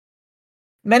there.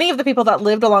 Many of the people that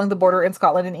lived along the border in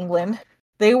Scotland and England,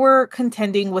 they were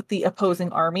contending with the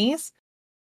opposing armies.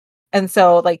 And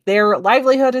so, like, their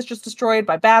livelihood is just destroyed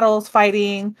by battles,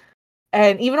 fighting.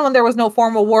 And even when there was no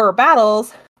formal war or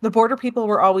battles, the border people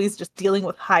were always just dealing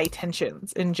with high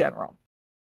tensions in general.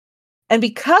 And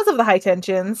because of the high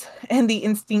tensions and the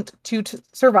instinct to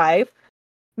survive,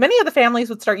 many of the families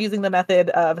would start using the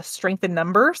method of strength in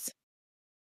numbers.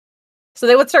 So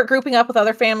they would start grouping up with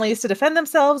other families to defend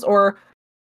themselves or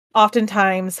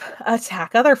oftentimes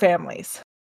attack other families.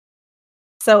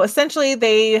 So essentially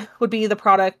this would be the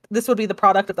product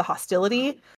of the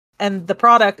hostility, and the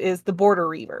product is the border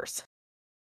reavers.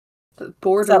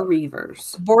 Border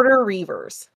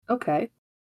reavers. Okay.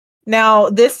 Now,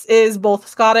 this is both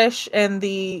Scottish and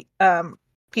the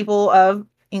people of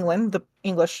England, the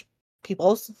English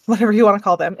peoples, whatever you want to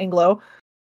call them, Anglo.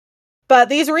 But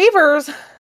these reavers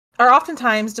are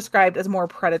oftentimes described as more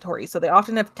predatory. So they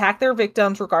often attack their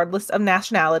victims regardless of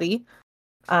nationality.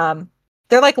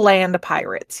 They're like land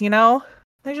pirates, you know?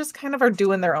 They just kind of are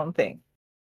doing their own thing.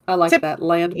 I like that.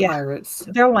 Land pirates.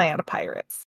 They're land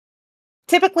pirates.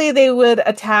 Typically, they would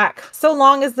attack so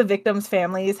long as the victims'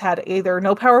 families had either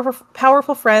no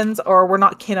powerful friends or were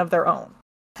not kin of their own.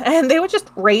 And they would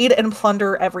just raid and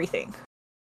plunder everything.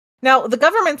 Now, the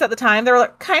governments at the time, they were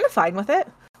like, kind of fine with it.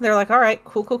 They're like, all right,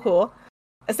 cool.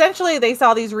 Essentially, they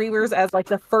saw these reavers as like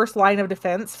the first line of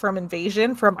defense from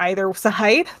invasion from either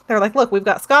side. They're like, look, we've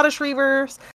got Scottish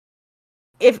reavers.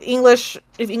 If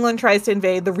England tries to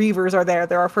invade, the reavers are there.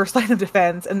 They're our first line of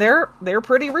defense, and they're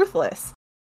pretty ruthless.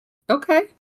 Okay.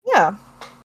 Yeah.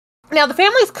 Now, the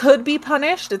families could be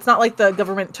punished. It's not like the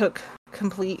government took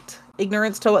complete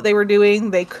ignorance to what they were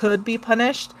doing. They could be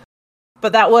punished.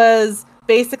 But that was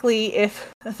basically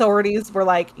if authorities were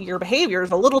like, your behavior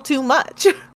is a little too much.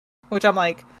 Which I'm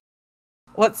like,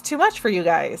 what's too much for you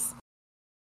guys?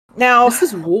 Now, this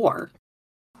is war.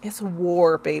 It's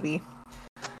war, baby.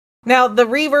 Now, the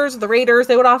reavers, the raiders,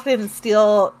 they would often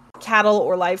steal cattle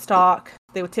or livestock.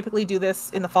 They would typically do this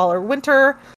in the fall or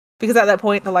winter because at that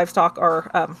point, the livestock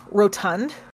are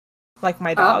rotund, like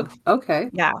my dog. Okay.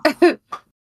 Yeah.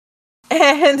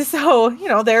 And so,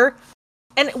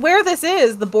 and where this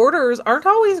is, the borders aren't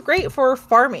always great for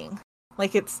farming.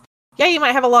 Like you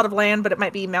might have a lot of land, but it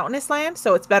might be mountainous land,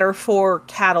 so it's better for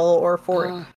cattle or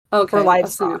for livestock. I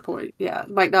see your point. Yeah,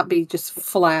 it might not be just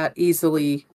flat,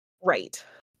 easily. Right.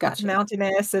 Gotcha. It's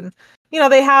mountainous, and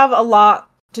they have a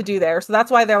lot to do there, so that's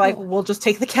why they're like, we'll just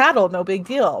take the cattle, no big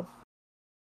deal.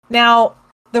 Now,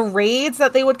 the raids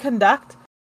that they would conduct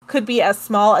could be as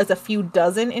small as a few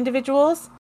dozen individuals,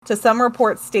 to some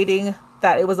reports stating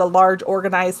that it was a large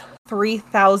organized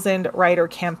 3,000 rider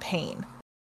campaign.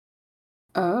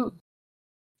 Oh.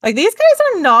 Like, these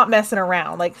guys are not messing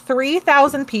around. Like,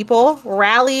 3,000 people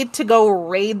rallied to go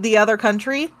raid the other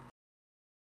country.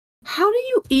 How do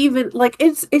you even, like,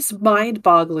 it's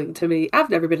mind-boggling to me.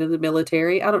 I've never been in the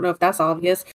military. I don't know if that's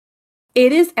obvious.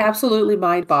 It is absolutely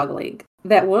mind-boggling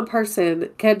that one person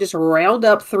can just round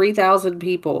up 3,000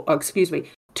 people,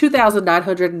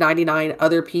 2,999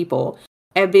 other people,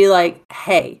 and be like,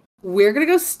 hey, we're gonna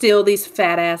go steal these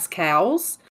fat-ass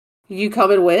cows. You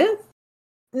coming with?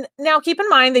 Now, keep in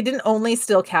mind, they didn't only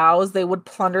steal cows. They would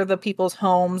plunder the people's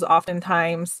homes,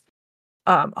 oftentimes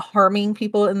harming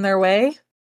people in their way.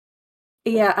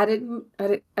 Yeah, I didn't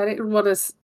want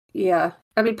to. Yeah,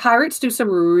 I mean, pirates do some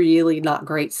really not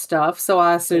great stuff. So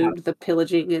I assumed the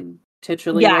pillaging and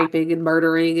potentially raping and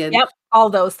murdering and all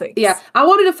those things. Yeah, I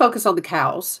wanted to focus on the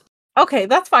cows. Okay,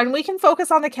 that's fine. We can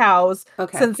focus on the cows,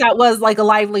 since that was like a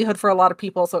livelihood for a lot of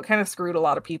people. So it kind of screwed a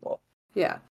lot of people.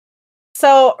 Yeah.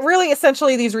 So really,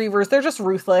 essentially, these reavers, they're just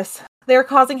ruthless. They're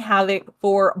causing havoc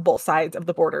for both sides of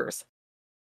the borders.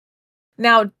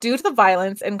 Now, due to the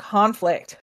violence and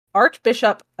conflict,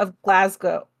 Archbishop of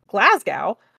Glasgow,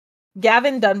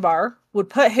 Gavin Dunbar, would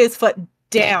put his foot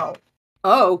down.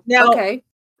 Oh, now, okay.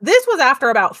 This was after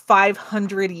about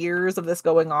 500 years of this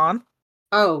going on.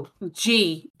 Oh,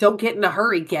 gee, don't get in a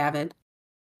hurry, Gavin.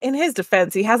 In his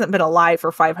defense, he hasn't been alive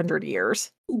for 500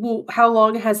 years. Well, how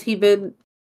long has he been?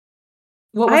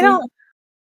 What was he?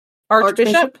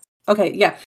 Archbishop? Okay,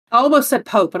 yeah. I almost said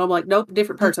Pope, and I'm like, nope,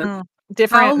 different person. Mm-hmm.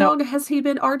 Different. How long has he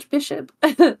been Archbishop?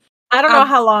 I don't know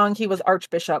how long he was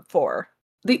Archbishop for.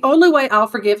 The only way I'll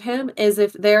forgive him is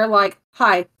if they're like,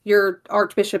 hi, your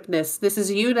Archbishopness. This is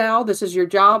you now. This is your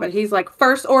job. And he's like,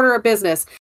 first order of business.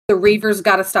 The reavers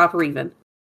got to stop reaving.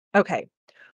 Okay.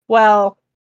 Well,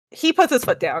 he puts his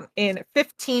foot down in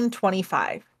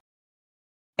 1525.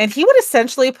 And he would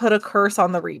essentially put a curse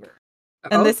on the reaver.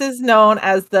 And this is known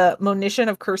as the monition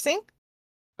of cursing.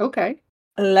 Okay.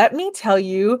 Let me tell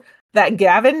you that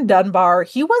Gavin Dunbar,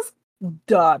 he was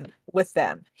done with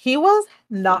them. He was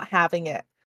not having it.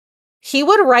 He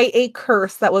would write a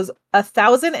curse that was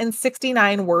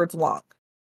 1,069 words long.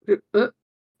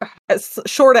 A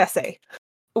short essay.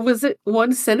 Was it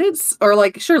one sentence? Or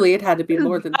like, surely it had to be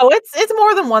more than... Oh, it's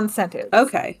more than one sentence.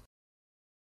 Okay.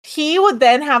 He would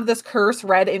then have this curse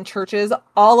read in churches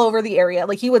all over the area.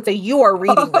 Like, he would say, you are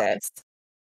reading this.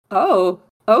 Oh,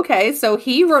 okay. So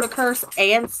he wrote a curse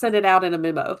and sent it out in a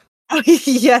memo.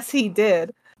 Yes, he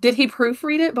did. Did he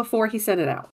proofread it before he sent it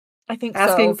out? I think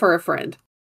Asking for a friend.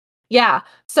 Yeah.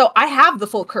 So I have the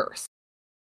full curse.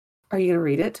 Are you going to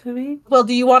read it to me? Well,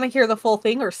 do you want to hear the full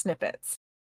thing or snippets?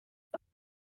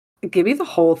 Give me the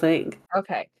whole thing.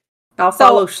 Okay. I'll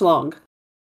follow Schlong.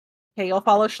 Okay, you'll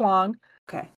follow Schlong.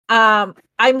 Okay. I'm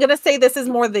going to say this is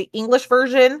more the English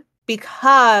version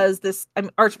because this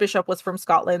Archbishop was from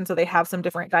Scotland, so they have some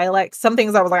different dialects. Some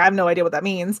things I was like, I have no idea what that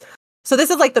means. So this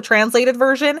is like the translated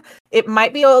version. It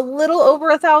might be a little over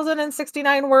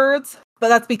 1,069 words, but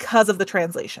that's because of the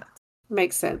translation.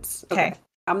 Makes sense. Okay.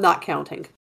 I'm not counting.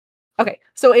 Okay,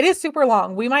 so it is super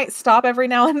long. We might stop every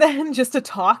now and then just to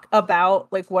talk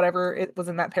about like whatever it was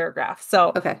in that paragraph.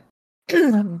 So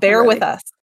bear with us.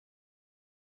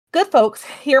 Good folks,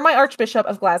 hear my Archbishop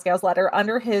of Glasgow's letter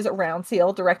under his round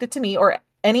seal directed to me or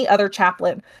any other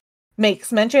chaplain.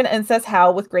 Makes mention and says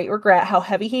how, with great regret, how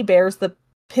heavy he bears the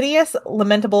piteous,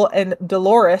 lamentable, and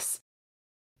Dolores.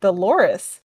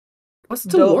 What's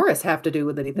Dolores have to do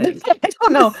with anything? I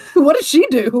don't know. What does she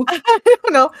do? I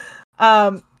don't know.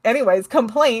 Anyways,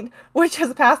 complaint, which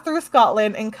has passed through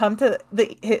Scotland and come to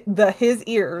his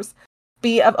ears,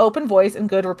 be of open voice and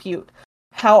good repute.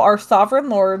 How our sovereign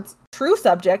lords, true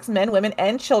subjects, men, women,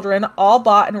 and children, all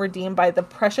bought and redeemed by the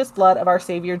precious blood of our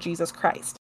Savior Jesus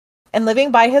Christ, and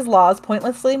living by his laws,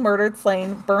 pointlessly murdered,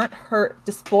 slain, burnt, hurt,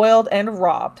 despoiled, and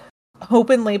robbed,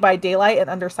 openly by daylight and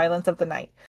under silence of the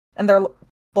night, and their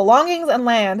belongings and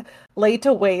land laid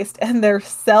to waste, and their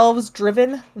selves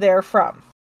driven therefrom,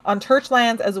 on church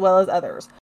lands as well as others,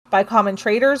 by common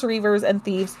traders, reavers, and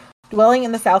thieves, dwelling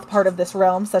in the south part of this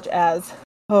realm, such as,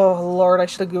 oh Lord, I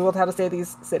should have Googled how to say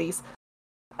these cities,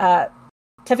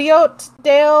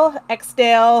 Teviotdale,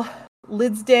 Exdale,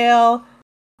 Lidsdale,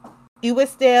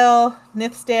 Ewisdale,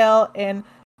 Nithsdale, and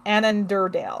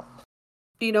Annanderdale.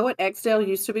 Do you know what Exdale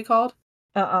used to be called?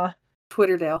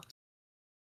 Twitterdale.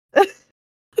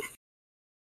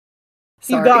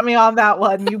 You got me on that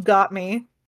one. You got me.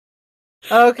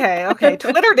 Okay.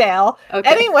 Twitterdale. Okay.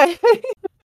 Anyway.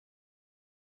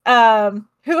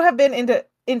 who have been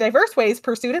in diverse ways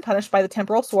pursued and punished by the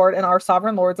temporal sword and our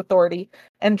sovereign Lord's authority,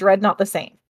 and dread not the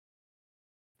same.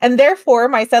 And therefore,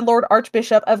 my said Lord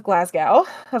Archbishop of Glasgow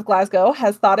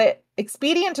has thought it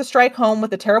expedient to strike home with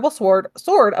the terrible sword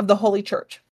of the Holy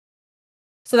Church,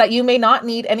 so that you may not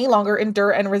need any longer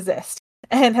endure and resist,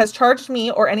 and has charged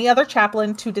me or any other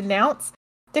chaplain to denounce,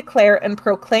 declare, and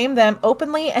proclaim them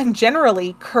openly and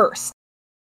generally cursed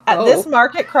at this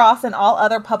market cross and all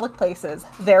other public places.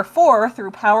 Therefore,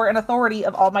 through power and authority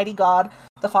of Almighty God,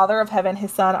 the Father of heaven,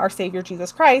 his Son, our Savior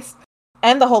Jesus Christ,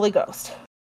 and the Holy Ghost.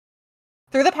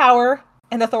 Through the power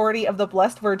and authority of the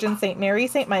Blessed Virgin, St. Mary,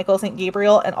 St. Michael, St.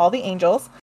 Gabriel, and all the angels,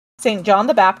 St. John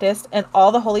the Baptist, and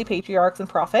all the holy patriarchs and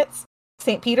prophets,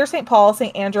 St. Peter, St. Paul,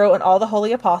 St. Andrew, and all the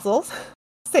holy apostles,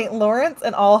 St. Lawrence,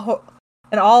 and all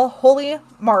holy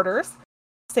martyrs,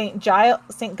 St.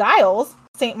 Giles,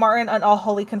 St. Martin, and all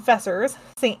holy confessors,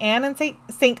 St. Anne and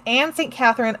St.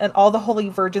 Catherine, and all the holy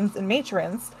virgins and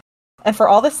matrons, and for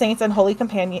all the saints and holy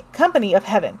company of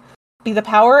heaven, be the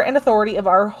power and authority of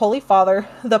our Holy Father,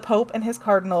 the Pope and his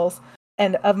cardinals,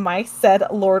 and of my said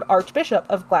Lord Archbishop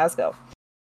of Glasgow,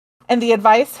 and the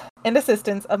advice and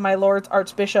assistance of my lords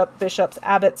Archbishop, bishops,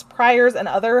 abbots, priors, and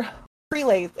other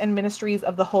prelates and ministries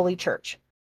of the Holy Church.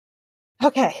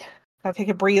 Okay, gotta take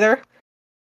a breather.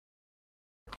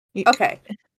 Okay.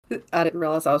 I didn't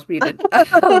realize I was reading.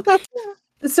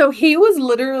 So he was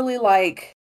literally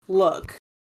like, look,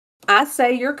 I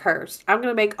say you're cursed. I'm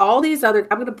going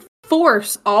to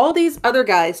force all these other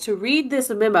guys to read this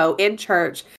memo in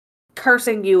church,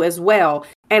 cursing you as well.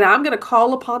 And I'm going to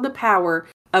call upon the power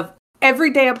of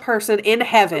every damn person in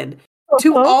heaven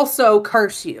to also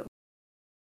curse you.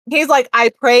 He's like, I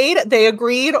prayed, they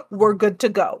agreed, we're good to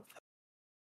go.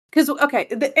 Because, okay,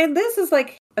 and this is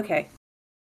like, okay,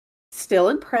 still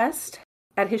impressed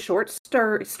at his short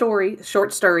story,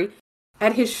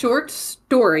 at his short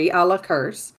story a la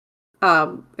curse.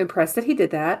 Impressed that he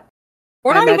did that.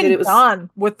 We're not even done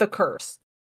with the curse.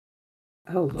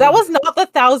 Oh, Lord. That was not the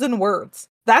 1,000 words.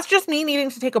 That's just me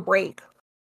needing to take a break.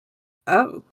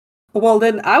 Oh. Well,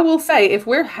 then I will say, if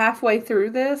we're halfway through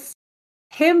this,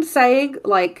 him saying,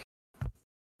 like,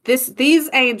 these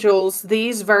angels,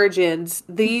 these virgins,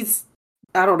 these,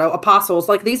 I don't know, apostles,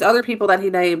 like these other people that he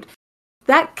named,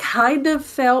 that kind of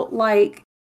felt like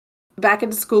back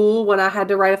in school when I had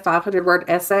to write a 500-word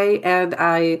essay and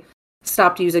I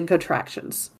stopped using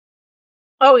contractions.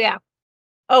 Oh, yeah.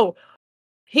 Oh,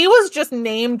 he was just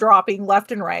name dropping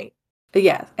left and right.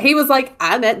 Yeah. He was like,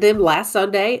 I met them last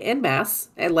Sunday in Mass,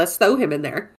 and let's throw him in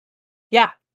there.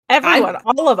 Yeah. Everyone,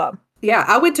 all of them. Yeah,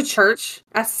 I went to church.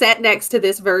 I sat next to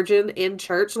this virgin in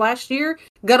church last year.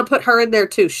 Gonna put her in there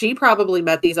too. She probably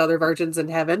met these other virgins in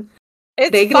heaven.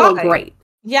 They get along great.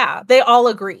 Yeah, they all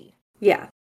agree. Yeah.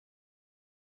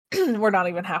 We're not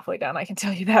even halfway done, I can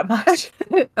tell you that much.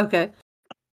 Okay.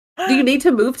 Do you need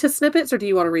to move to snippets or do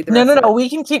you want to read the rest? No, we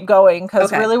can keep going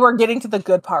because really we're getting to the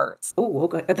good parts. Oh,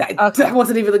 okay. That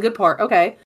wasn't even the good part.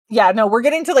 Okay. Yeah, no, we're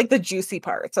getting to like the juicy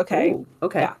parts. Okay. Ooh,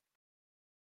 okay. Yeah.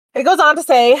 It goes on to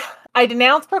say, I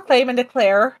denounce, proclaim, and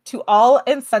declare to all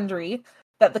and sundry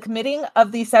that the committing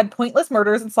of the said pointless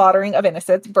murders and slaughtering of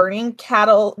innocents, burnings,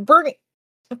 cattle,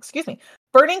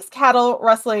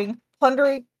 rustling,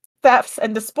 plundering, thefts,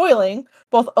 and despoiling,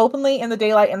 both openly in the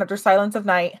daylight and under silence of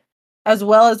night, as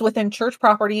well as within church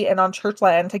property and on church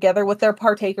land, together with their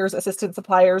partakers, assistant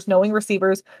suppliers, knowing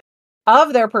receivers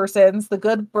of their persons, the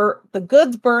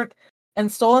goods burnt and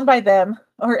stolen by them,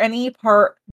 or any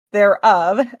part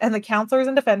thereof, and the counselors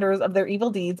and defenders of their evil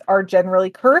deeds are generally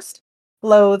cursed,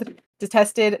 loathed,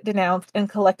 detested, denounced, and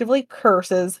collectively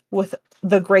curses with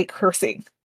the great cursing.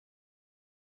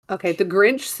 Okay, the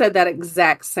Grinch said that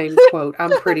exact same quote,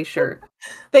 I'm pretty sure.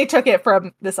 They took it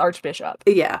from this archbishop.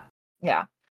 Yeah. Yeah.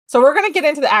 So we're going to get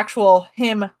into the actual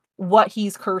what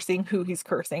he's cursing, who he's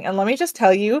cursing. And let me just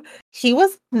tell you, he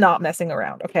was not messing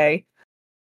around, okay?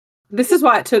 This is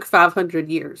why it took 500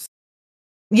 years.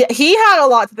 Yeah, he had a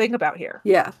lot to think about here.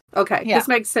 Yeah. Okay. Yeah. This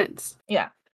makes sense. Yeah.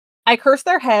 I curse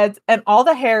their heads and all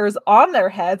the hairs on their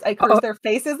heads. I curse their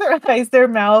faces, their eyes, their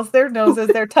mouths, their noses,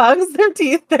 their tongues, their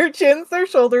teeth, their chins, their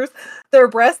shoulders, their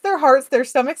breasts, their hearts, their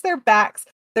stomachs, their backs,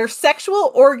 their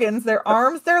sexual organs, their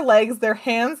arms, their legs, their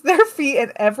hands, their feet,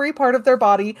 and every part of their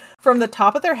body, from the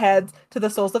top of their heads to the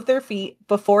soles of their feet,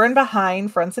 before and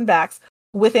behind, fronts and backs,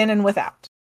 within and without.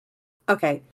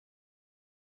 Okay.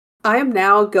 I am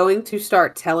now going to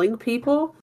start telling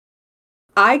people,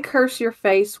 I curse your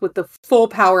face with the full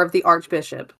power of the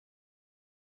Archbishop.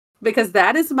 Because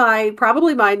that is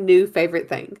probably my new favorite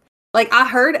thing. Like, I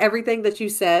heard everything that you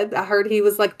said. I heard he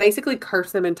was like, basically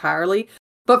curse them entirely.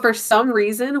 But for some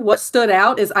reason, what stood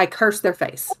out is I cursed their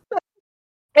face.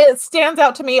 It stands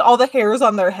out to me, all the hairs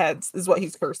on their heads is what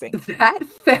he's cursing. That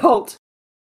felt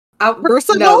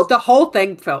personal? No, the whole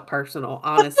thing felt personal,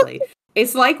 honestly.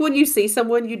 It's like when you see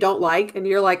someone you don't like and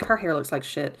you're like, her hair looks like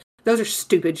shit. Those are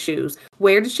stupid shoes.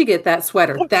 Where did she get that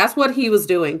sweater? That's what he was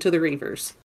doing to the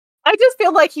Reavers. I just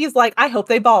feel like he's like, I hope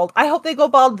they bald. I hope they go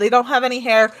bald. They don't have any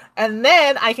hair. And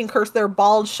then I can curse their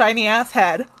bald, shiny ass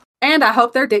head. And I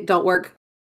hope their dick don't work.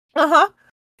 Uh-huh.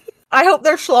 I hope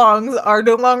their schlongs are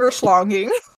no longer schlonging.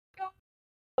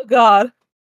 Oh, God.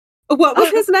 What was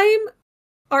his name?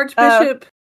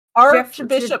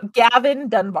 Archbishop Gavin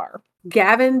Dunbar.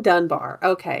 Gavin Dunbar.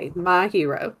 Okay, my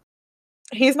hero.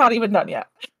 He's not even done yet.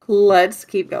 Let's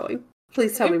keep going.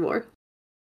 Please tell me more.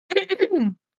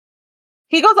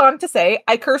 He goes on to say,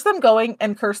 I curse them going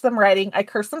and curse them riding. I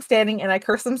curse them standing and I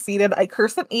curse them seated. I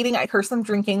curse them eating. I curse them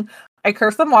drinking. I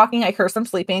curse them walking. I curse them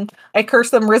sleeping. I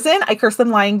curse them risen. I curse them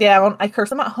lying down. I curse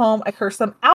them at home. I curse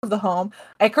them out of the home.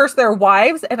 I curse their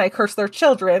wives and I curse their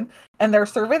children and their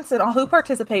servants and all who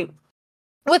participate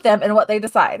with them in what they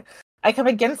decide. I come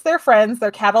against their friends, their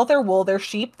cattle, their wool, their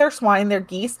sheep, their swine, their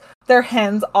geese, their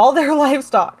hens, all their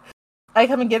livestock. I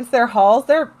come against their halls,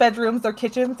 their bedrooms, their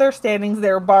kitchens, their standings,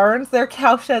 their barns, their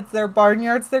cowsheds, their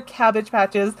barnyards, their cabbage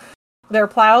patches, their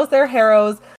plows, their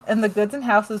harrows, and the goods and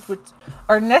houses which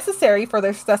are necessary for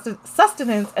their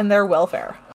sustenance and their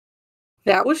welfare.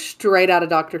 That was straight out of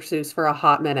Dr. Seuss for a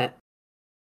hot minute.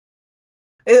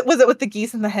 Was it with the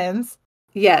geese and the hens?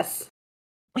 Yes.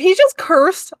 He just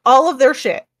cursed all of their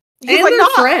shit. He's and like, their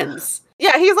friends.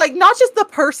 Yeah, he's like, not just the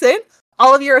person,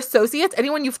 all of your associates,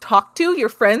 anyone you've talked to, your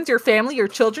friends, your family, your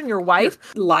children, your wife.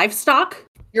 Your livestock,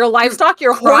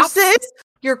 your horses,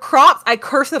 your crops. I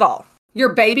curse it all. Your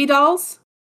baby dolls?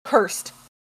 Cursed.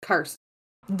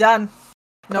 Done.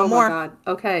 No more. Oh my God.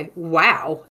 Okay.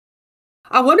 Wow.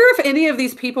 I wonder if any of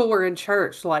these people were in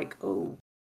church, like, oh.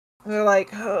 They're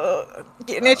like,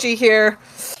 getting itchy here.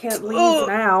 Can't leave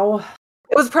now.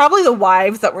 It was probably the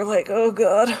wives that were like, oh,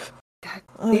 God. God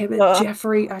damn it,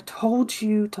 Jeffrey. I told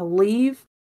you to leave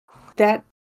that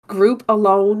group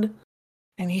alone.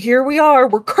 And here we are.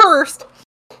 We're cursed.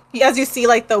 As you see,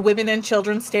 like, the women and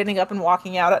children standing up and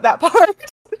walking out at that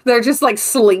part. They're just, like,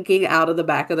 slinking out of the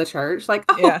back of the church. Like,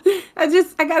 oh, yeah.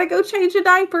 I gotta go change a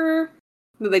diaper.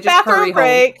 They just bathroom hurry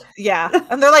break. Home. Yeah.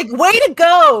 And they're like, way to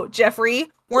go, Jeffrey.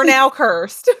 We're now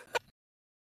cursed.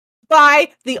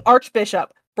 By the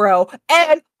Archbishop. Bro,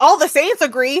 and all the saints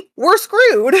agree we're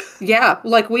screwed. Yeah,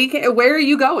 like where are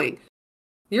you going?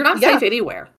 You're not safe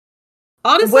anywhere.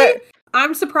 Honestly,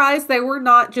 I'm surprised they were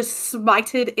not just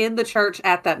smited in the church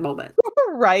at that moment.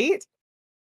 Right?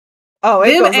 Oh,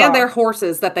 them and their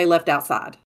horses that they left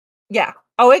outside. Yeah.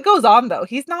 Oh, it goes on though.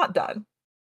 He's not done.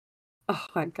 Oh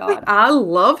my God, I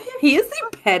love him. He is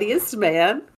the pettiest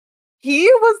man.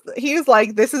 He's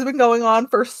like, this has been going on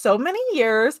for so many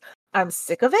years. I'm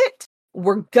sick of it.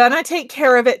 We're gonna take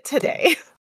care of it today.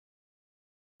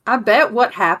 I bet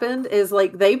what happened is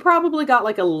like they probably got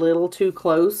like a little too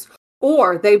close,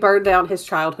 or they burned down his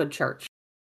childhood church.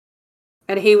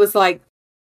 And he was like,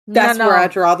 that's where I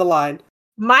draw the line.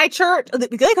 My church, they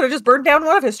could have just burned down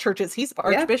one of his churches. He's the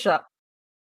Archbishop.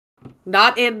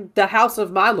 Not in the house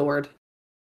of my Lord.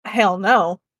 Hell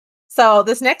no. So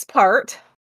this next part,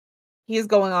 he's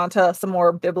going on to some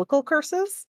more biblical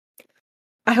curses.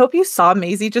 I hope you saw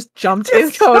Maisie just jumped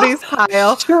in Cody's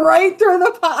pile. Straight through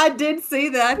the pile. I did see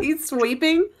that. He's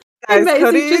sweeping. And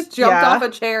Maisie just jumped off a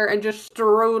chair and just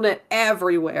strewn it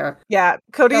everywhere. Yeah,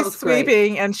 Cody's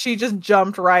sweeping and she just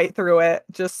jumped right through it.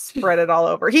 Just spread it all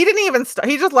over. He didn't even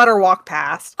he just let her walk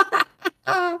past.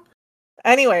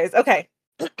 Anyways, okay.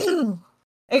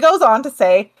 It goes on to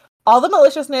say, all the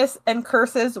maliciousness and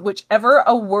curses whichever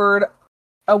a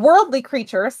worldly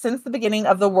creature since the beginning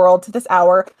of the world to this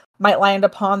hour might land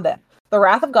upon them. The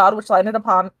wrath of God which landed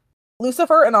upon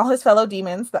Lucifer and all his fellow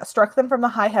demons that struck them from the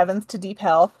high heavens to deep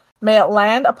hell, may it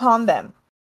land upon them.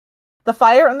 The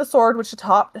fire and the sword which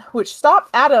stopped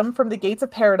Adam from the gates of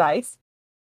paradise,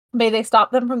 may they stop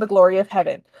them from the glory of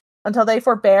heaven, until they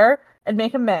forbear and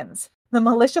make amends. The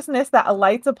maliciousness that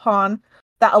alighted upon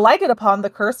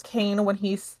the cursed Cain when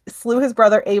he slew his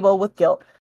brother Abel with guilt,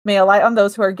 may alight on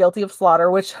those who are guilty of slaughter,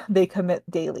 which they commit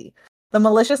daily. The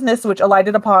maliciousness which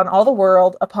alighted upon all the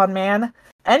world, upon man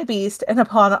and beast, and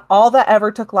upon all that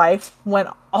ever took life, when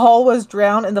all was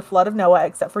drowned in the flood of Noah,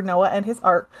 except for Noah and his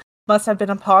ark, must have been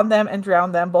upon them and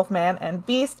drowned them, both man and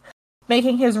beast,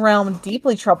 making his realm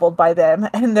deeply troubled by them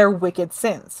and their wicked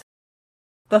sins.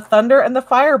 The thunder and the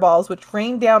fireballs which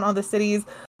rained down on the cities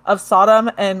of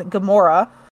Sodom and Gomorrah,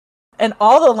 and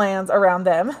all the lands around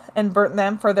them, and burnt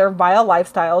them for their vile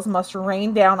lifestyles, must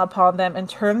rain down upon them and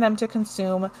turn them to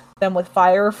consume them with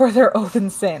fire for their open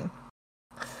sin.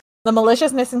 The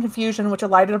maliciousness and confusion which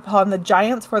alighted upon the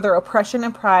giants for their oppression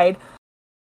and pride,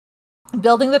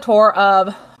 building the Tower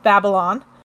of Babylon,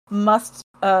 must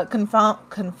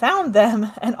confound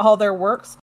them and all their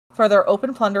works for their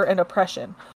open plunder and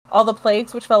oppression. All the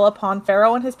plagues which fell upon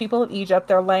Pharaoh and his people of Egypt,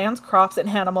 their lands, crops, and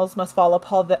animals must fall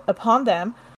upon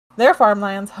them, their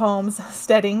farmlands, homes,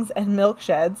 steadings, and milk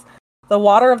sheds. The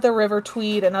water of the river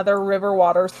Tweed and other river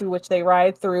waters through which they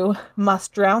ride through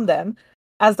must drown them,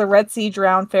 as the Red Sea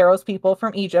drowned Pharaoh's people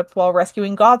from Egypt while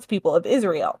rescuing God's people of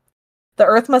Israel. The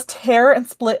earth must tear and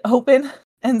split open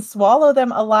and swallow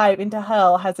them alive into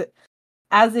hell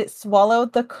as it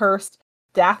swallowed the cursed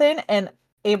Dathan and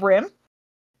Abiram.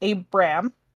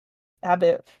 I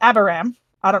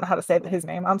don't know how to say his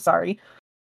name, I'm sorry.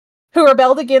 Who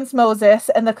rebelled against Moses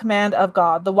and the command of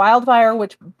God. The wildfire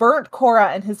which burnt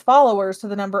Korah and his followers to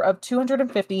the number of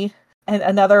 250 and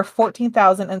another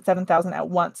 14,000 and 7,000 at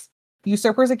once.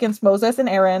 Usurpers against Moses and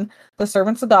Aaron, the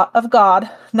servants of God,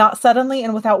 not suddenly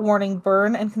and without warning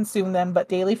burn and consume them, but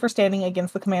daily for standing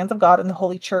against the commands of God and the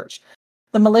Holy Church.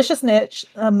 The maliciousness,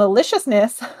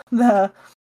 the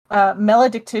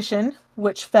malediction,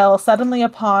 which fell suddenly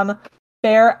upon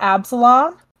fair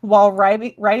Absalom, while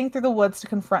riding through the woods to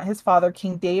confront his father,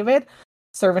 King David,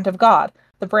 servant of God.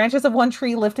 The branches of one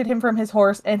tree lifted him from his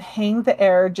horse and hanged the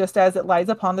air, just as it lies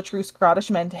upon the true Scottish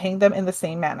men to hang them in the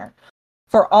same manner,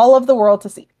 for all of the world to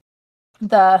see.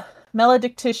 The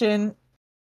malediction,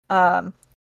 the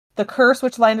curse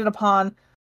which landed upon,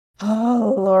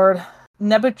 oh Lord,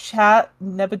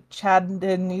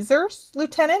 Nebuchadnezzar's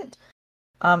lieutenant,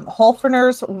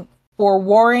 Holferners for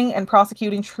warring and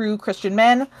prosecuting true Christian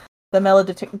men. The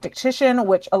malediction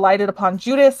which alighted upon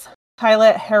Judas,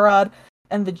 Pilate, Herod,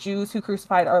 and the Jews who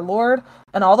crucified our Lord,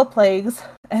 and all the plagues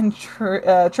and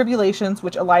tribulations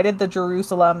which alighted the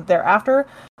Jerusalem thereafter,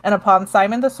 and upon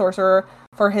Simon the sorcerer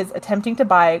for his attempting to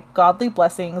buy godly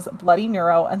blessings, bloody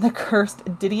Nero, and the cursed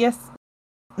Didius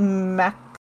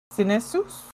Maximus,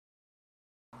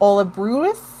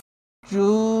 Olibruus,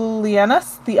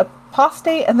 Julianus the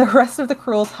apostate, and the rest of the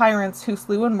cruel tyrants who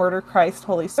slew and murdered Christ's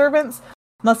holy servants,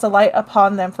 must alight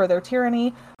upon them for their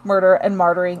tyranny, murder, and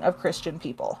martyring of Christian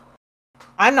people.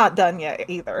 I'm not done yet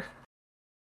either.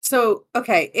 So,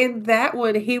 okay, in that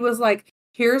one, he was like,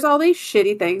 here's all these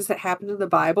shitty things that happened in the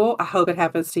Bible. I hope it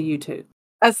happens to you too.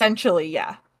 Essentially,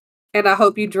 yeah. And I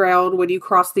hope you drown when you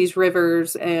cross these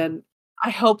rivers, and I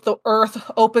hope the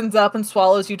earth opens up and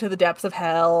swallows you to the depths of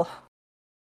hell.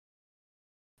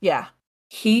 Yeah.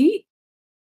 He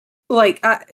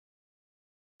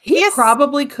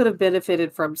probably could have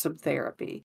benefited from some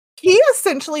therapy. He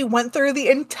essentially went through the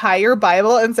entire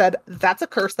Bible and said, that's a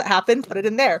curse that happened, put it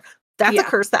in there. That's a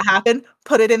curse that happened,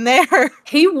 put it in there.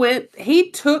 He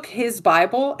took his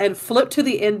Bible and flipped to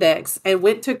the index and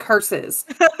went to curses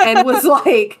and was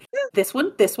like, this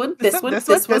one,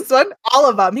 all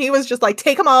of them. He was just like,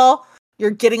 take them all. You're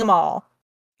getting them all.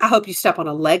 I hope you step on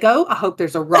a Lego. I hope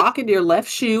there's a rock in your left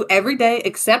shoe every day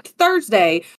except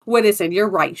Thursday when it's in your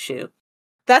right shoe.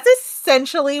 That's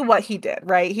essentially what he did,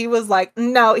 right? He was like,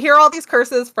 no, here are all these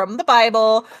curses from the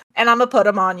Bible, and I'm going to put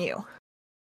them on you.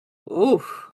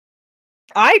 Oof.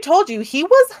 I told you, he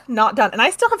was not done. And I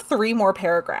still have 3 more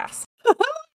paragraphs.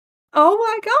 Oh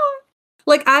my God.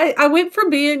 Like, I went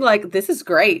from being like, this is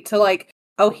great, to like,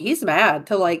 oh, he's mad,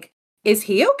 to like, is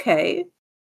he okay?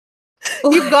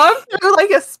 You've gone through like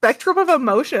a spectrum of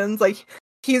emotions. Like,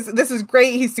 this is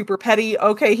great. He's super petty.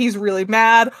 Okay, he's really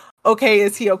mad. Okay,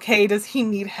 is he okay? Does he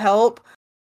need help?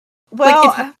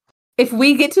 Well, like if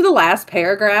we get to the last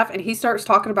paragraph and he starts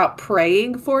talking about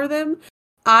praying for them,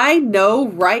 I know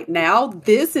right now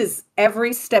this is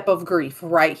every step of grief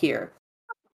right here.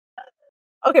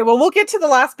 Okay, well, we'll get to the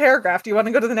last paragraph. Do you want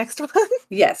to go to the next one?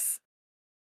 Yes.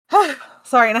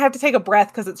 Sorry, and I have to take a breath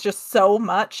because it's just so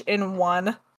much in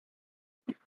one.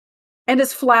 And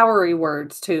it's flowery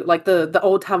words too, like the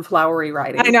old time flowery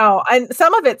writing. I know, and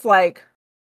some of it's like,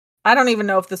 I don't even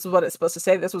know if this is what it's supposed to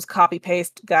say. This was copy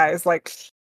paste, guys. Like,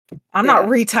 I'm not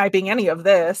retyping any of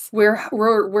this.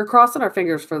 We're crossing our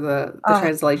fingers for the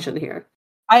translation here.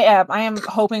 I am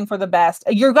hoping for the best.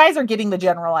 You guys are getting the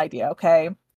general idea, okay?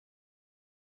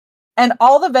 And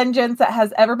all the vengeance that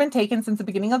has ever been taken since the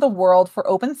beginning of the world for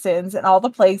open sins and all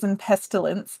the plagues and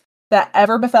pestilence that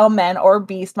ever befell men or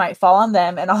beast might fall on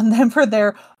them and on them for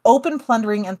their open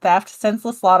plundering and theft,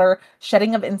 senseless slaughter,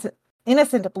 shedding of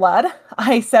innocent blood,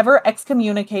 I sever,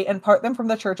 excommunicate, and part them from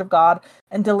the church of God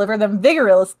and deliver them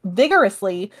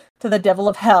vigorously to the devil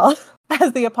of hell.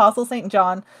 as the Apostle St.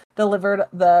 John delivered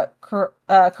the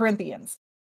Corinthians.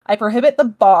 I prohibit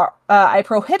and bar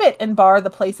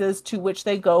the places to which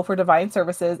they go for divine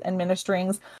services and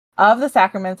ministerings of the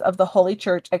sacraments of the Holy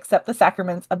Church, except the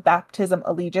sacraments of baptism,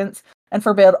 allegiance, and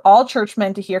forbid all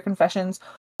churchmen to hear confessions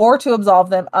or to absolve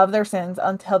them of their sins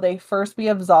until they first be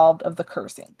absolved of the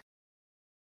cursing.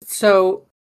 So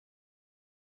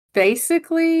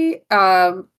basically,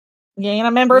 you ain't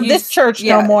a member of this church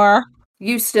no more.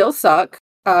 You still suck.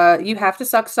 You have to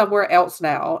suck somewhere else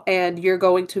now, and you're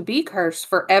going to be cursed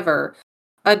forever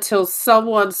until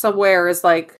someone somewhere is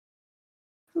like,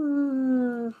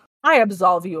 I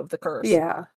absolve you of the curse.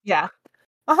 Yeah. Yeah.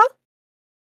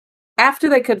 After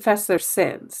they confess their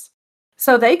sins.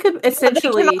 So they could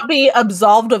essentially... They cannot be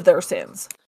absolved of their sins.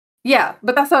 Yeah,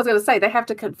 but that's what I was going to say. They have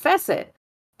to confess it.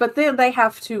 But then they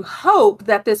have to hope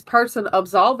that this person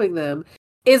absolving them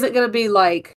isn't going to be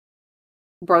like,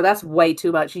 bro, that's way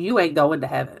too much. You ain't going to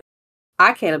heaven.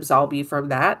 I can't absolve you from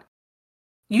that.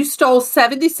 You stole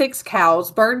 76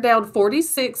 cows, burned down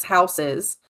 46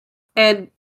 houses, and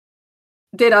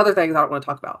did other things I don't want to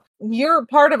talk about. You're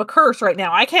part of a curse right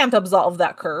now. I can't absolve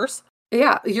that curse.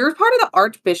 Yeah, you're part of the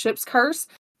Archbishop's curse.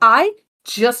 I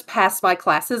just passed my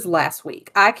classes last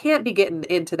week. I can't be getting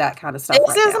into that kind of stuff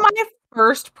This is my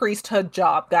first priesthood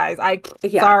job, guys.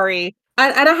 Sorry.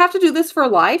 And I have to do this for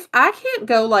life. I can't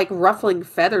go, like, ruffling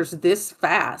feathers this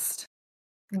fast.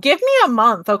 Give me a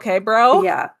month, okay, bro?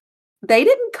 Yeah. They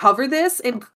didn't cover this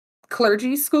in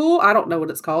clergy school. I don't know what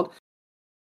it's called.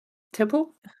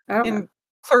 Temple? I don't know.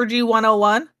 Clergy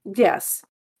 101? Yes.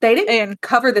 They didn't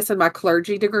cover this in my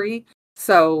clergy degree.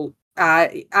 So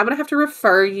I'm going to have to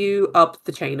refer you up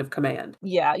the chain of command.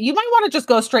 Yeah. You might want to just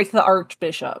go straight to the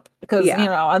Archbishop. Because,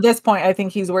 at this point, I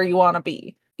think he's where you want to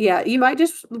be. Yeah, you might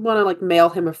just want to, like, mail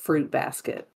him a fruit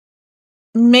basket.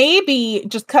 Maybe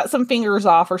just cut some fingers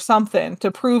off or something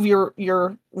to prove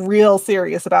you're real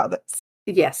serious about this.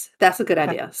 Yes, that's a good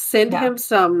idea. Send him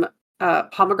some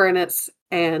pomegranates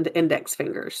and index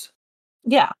fingers.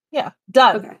 Yeah,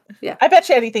 done. Okay, yeah. I bet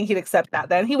you anything he'd accept that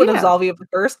then. He would absolve you of the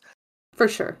curse. For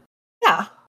sure. Yeah.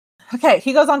 Okay,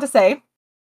 he goes on to say,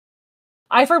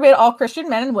 I forbid all Christian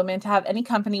men and women to have any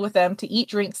company with them, to eat,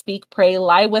 drink, speak, pray,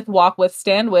 lie with, walk with,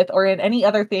 stand with, or in any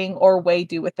other thing or way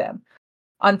do with them,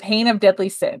 on pain of deadly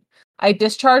sin. I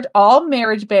discharge all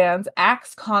marriage bans,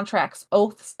 acts, contracts,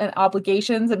 oaths, and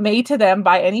obligations made to them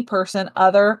by any person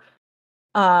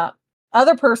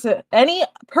any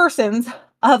persons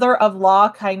other of law,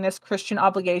 kindness, Christian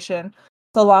obligation,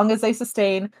 so long as they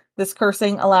sustain this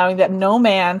cursing, allowing that no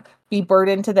man be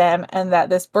burdened to them, and that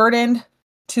this burden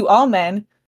to all men,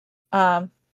 I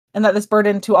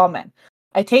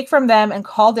take from them and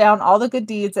call down all the good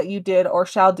deeds that you did or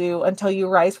shall do until you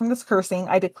rise from this cursing.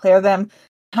 I declare them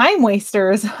time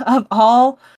wasters of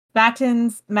all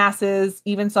matins, masses,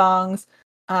 evensongs,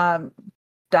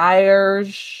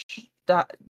 dirges,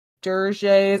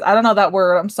 I don't know that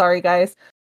word, I'm sorry guys,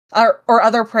 or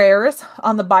other prayers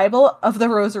on the Bible of the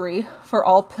Rosary for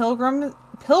all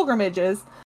pilgrimages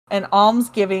and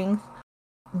almsgiving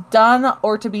done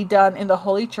or to be done in the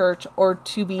Holy Church, or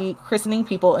to be christening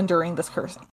people enduring this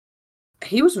cursing.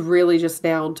 He was really just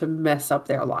down to mess up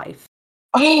their life.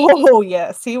 Oh,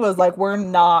 yes. He was like, we're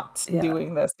not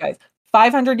doing this, guys.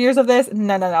 500 years of this?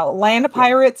 No. Land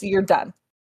pirates, you're done.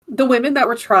 The women that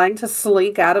were trying to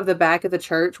slink out of the back of the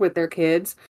church with their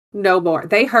kids, no more.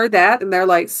 They heard that and they're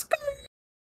like,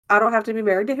 I don't have to be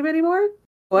married to him anymore?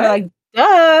 What? They're like,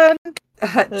 done.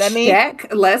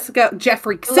 Let's go.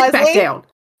 Jeffrey, sit back down.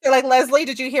 They're like, Leslie,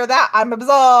 did you hear that? I'm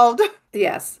absolved.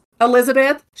 Yes.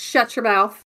 Elizabeth, shut your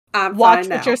mouth. I'm Watch fine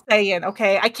now. what you're saying,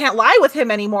 okay? I can't lie with him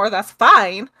anymore. That's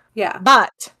fine. Yeah.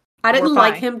 But I didn't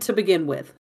like him to begin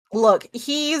with. Look,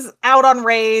 he's out on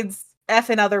raids,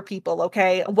 effing other people,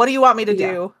 okay? What do you want me to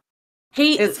do?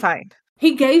 It's fine.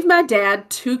 He gave my dad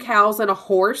 2 cows and a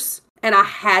horse, and I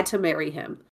had to marry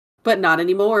him. But not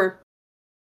anymore.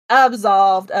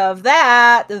 Absolved of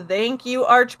that. Thank you,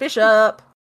 Archbishop.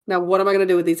 Now, what am I going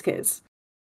to do with these kids?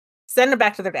 Send them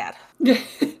back to their dad.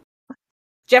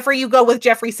 Jeffrey, you go with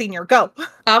Jeffrey Sr. Go.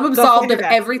 I'm absolved of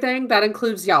everything. That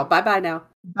includes y'all. Bye-bye now.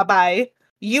 Bye-bye.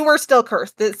 You were still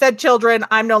cursed. It said, children,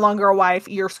 I'm no longer a wife.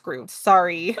 You're screwed.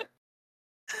 Sorry.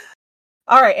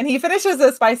 All right. And he finishes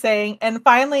this by saying, and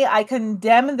finally, I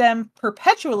condemn them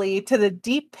perpetually to the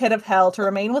deep pit of hell to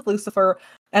remain with Lucifer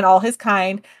and all his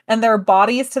kind, and their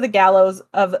bodies to the gallows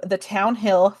of the town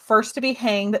hill, first to be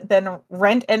hanged, then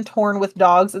rent and torn with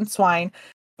dogs and swine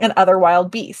and other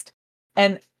wild beasts.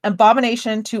 An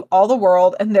abomination to all the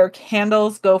world, and their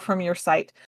candles go from your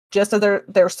sight, just as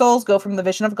their souls go from the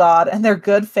vision of God, and their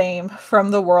good fame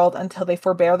from the world, until they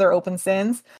forbear their open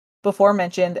sins, before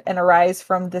mentioned and arise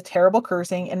from the terrible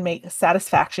cursing and make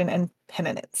satisfaction and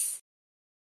penitence.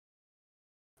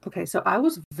 Okay, so I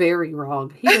was very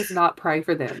wrong. He does not pray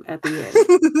for them at the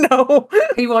end. No.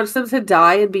 He wants them to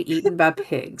die and be eaten by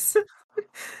pigs. He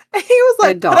was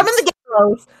like, And put them in dogs. the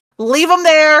gallows, leave them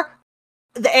there,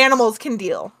 the animals can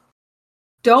deal.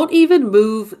 Don't even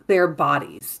move their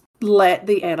bodies. Let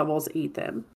the animals eat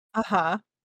them. Uh-huh.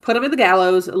 Put them in the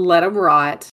gallows, let them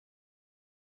rot.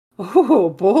 Oh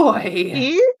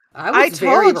boy. I was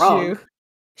very wrong.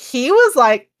 He was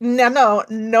like, no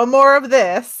more of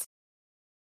this.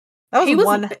 That was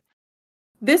one.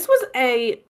 This was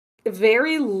a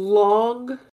very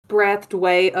long breathed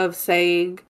way of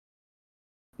saying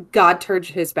God turned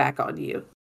his back on you.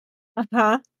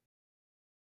 Uh-huh.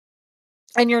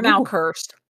 And you're now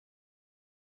cursed.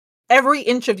 Every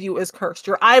inch of you is cursed.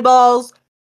 Your eyeballs,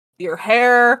 your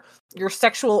hair, your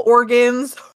sexual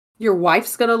organs. Your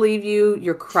wife's gonna leave you.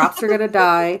 Your crops are gonna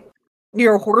die.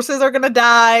 Your horses are gonna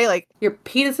die. Like your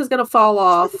penis is gonna fall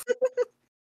off.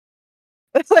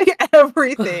 It's like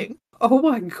everything. Oh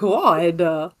my god.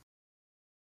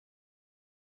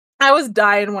 I was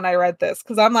dying when I read this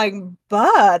because I'm like,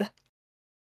 bud.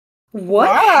 What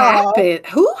happened?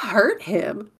 Who hurt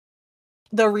him?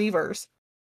 The Reavers.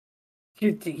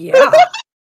 Yeah.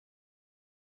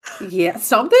 Yeah,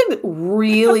 something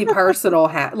really personal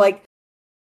happened. Like,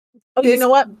 you know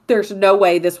what? There's no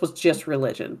way this was just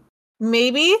religion.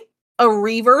 Maybe a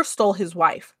Reaver stole his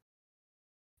wife.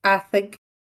 I think.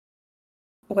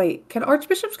 Wait, can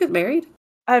archbishops get married?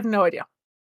 I have no idea.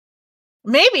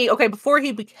 Maybe, okay, before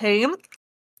he became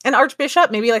an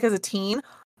archbishop, maybe like as a teen,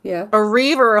 yeah, a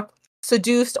Reaver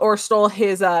seduced or stole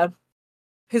his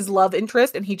love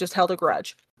interest, and he just held a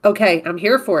grudge. Okay, I'm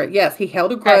here for it. Yes, he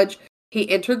held a grudge. Okay. He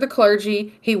entered the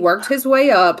clergy. He worked his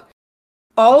way up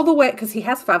all the way, because he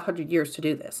has 500 years to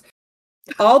do this,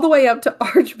 all the way up to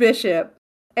archbishop.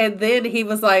 And then he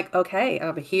was like, okay,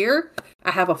 I'm here.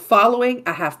 I have a following.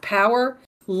 I have power.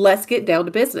 Let's get down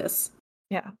to business.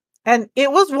 Yeah. And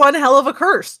it was one hell of a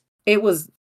curse. It was,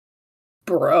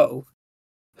 bro.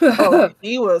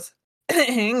 He was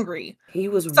angry. He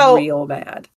was real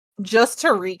mad. Just to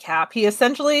recap, he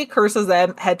essentially curses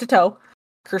them head to toe,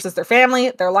 curses their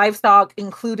family, their livestock,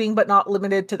 including but not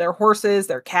limited to their horses,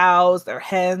 their cows, their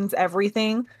hens,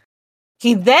 everything.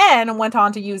 He then went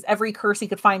on to use every curse he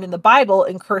could find in the Bible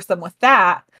and curse them with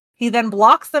that. He then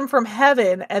blocks them from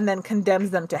heaven and then condemns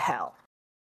them to hell.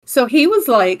 So he was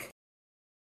like,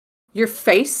 your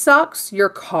face sucks, your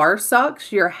car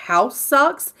sucks, your house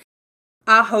sucks.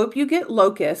 I hope you get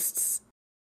locusts.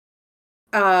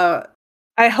 I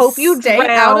hope you stay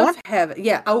drown. Out of heaven.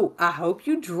 Yeah. Oh, I hope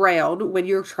you drown when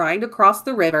you're trying to cross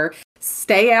the river.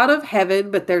 Stay out of heaven,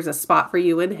 but there's a spot for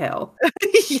you in hell.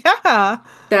 Yeah.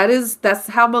 That's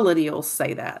how millennials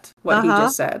say that. What he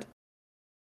just said.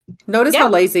 Notice how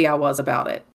lazy I was about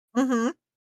it. Mm-hmm.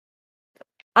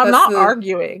 I'm not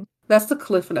arguing. That's the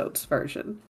Cliff Notes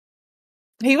version.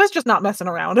 He was just not messing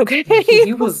around, okay?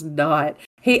 He was not.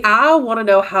 I want to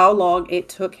know how long it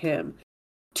took him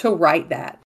to write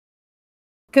that.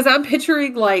 Because I'm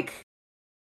picturing like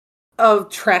a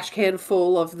trash can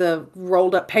full of the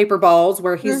rolled up paper balls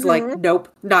where he's like, nope,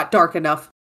 not dark enough.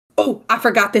 Oh, I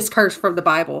forgot this curse from the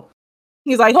Bible.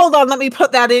 He's like, hold on, let me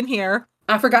put that in here.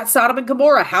 I forgot Sodom and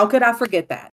Gomorrah. How could I forget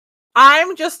that?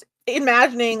 I'm just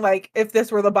imagining like if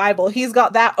this were the Bible, he's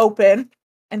got that open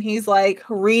and he's like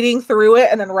reading through it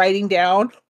and then writing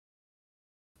down.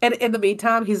 And in the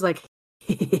meantime, he's like,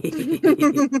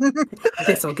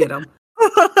 this'll get him.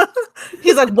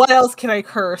 He's like, what else can I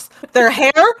curse? Their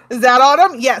hair? Is that on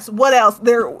them? Yes. What else?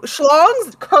 Their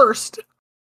schlongs? Cursed.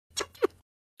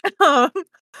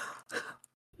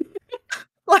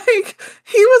 Like,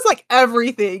 he was like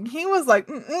everything. He was like,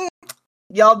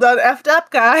 y'all done effed up,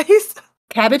 guys.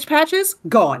 Cabbage patches?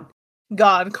 Gone.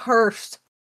 Gone. Cursed.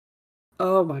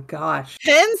 Oh my gosh.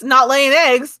 Hens not laying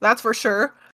eggs, that's for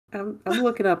sure. I'm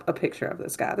looking up a picture of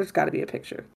this guy. There's got to be a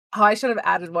picture. Oh, I should have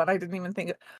added one. I didn't even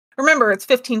think. Remember, it's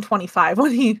 1525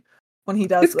 when he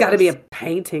does. It's got to be a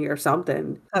painting or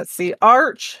something. Let's see,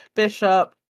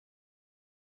 Archbishop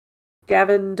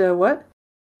Gavin. What?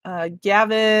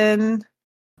 Gavin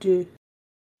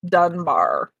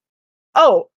Dunbar.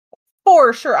 Oh,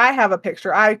 for sure, I have a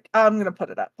picture. I'm gonna put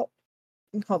it up.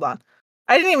 Hold on.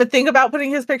 I didn't even think about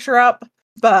putting his picture up,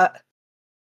 but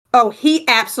oh, he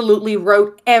absolutely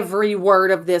wrote every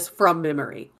word of this from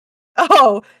memory.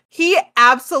 Oh, he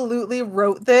absolutely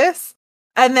wrote this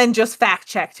and then just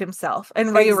fact-checked himself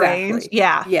and rearranged. Exactly.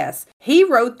 Yeah. Yes. He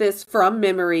wrote this from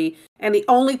memory, and the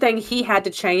only thing he had to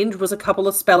change was a couple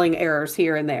of spelling errors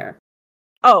here and there.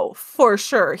 Oh, for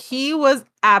sure. He was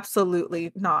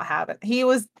absolutely not having.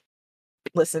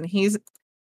 Listen, he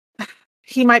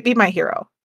might be my hero.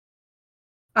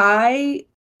 I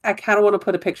kind of want to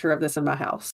put a picture of this in my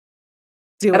house.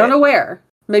 Do I don't it. know where.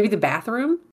 Maybe the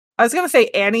bathroom? I was going to say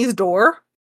Annie's door.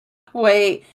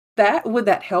 Wait, would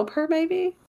that help her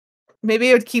maybe? Maybe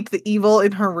it would keep the evil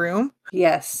in her room.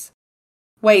 Yes.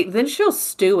 Wait, then she'll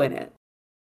stew in it.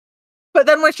 But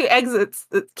then when she exits,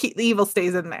 the evil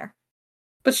stays in there.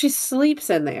 But she sleeps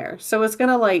in there. So it's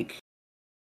gonna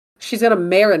she's gonna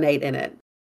marinate in it.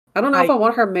 I don't know if I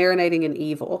want her marinating in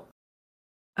evil.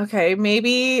 Okay,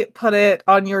 maybe put it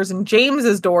on yours and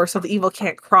James's door so the evil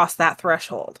can't cross that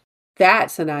threshold.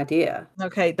 That's an idea.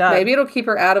 Okay, done. Maybe it'll keep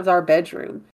her out of our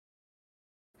bedroom.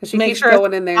 Because she keeps sure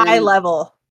going in there. Eye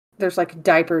level. There's like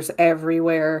diapers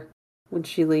everywhere when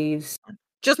she leaves.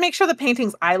 Just make sure the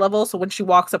painting's eye level so when she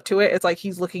walks up to it, it's like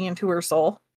he's looking into her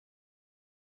soul.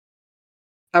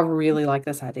 I really like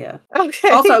this idea. Okay.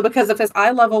 Also, because if it's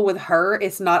eye level with her,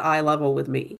 it's not eye level with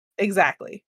me.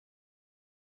 Exactly.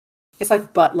 It's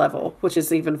like butt level, which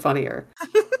is even funnier.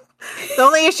 The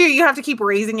only issue, you have to keep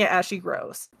raising it as she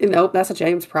grows. Nope, that's a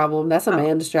James problem. That's a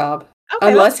man's job.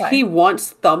 Okay, unless he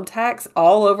wants thumbtacks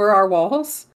all over our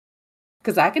walls.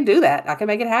 Because I can do that. I can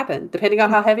make it happen. Depending on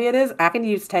how heavy it is, I can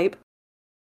use tape.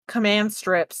 Command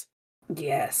strips.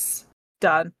 Yes.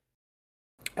 Done.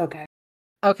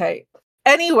 Okay.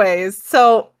 Anyways,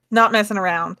 so not messing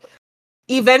around.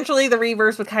 Eventually the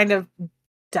Reavers would kind of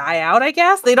die out, I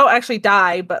guess. They don't actually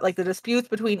die, but like the disputes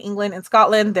between England and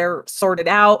Scotland, they're sorted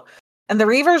out. And the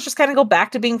Reavers just kind of go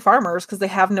back to being farmers because they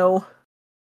have no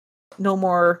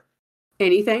more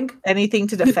anything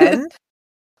to defend,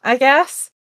 I guess.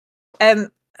 And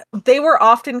they were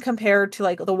often compared to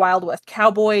like the Wild West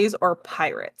cowboys or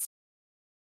pirates.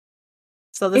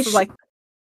 So this is like,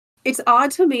 it's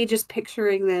odd to me just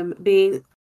picturing them being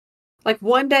like,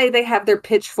 one day they have their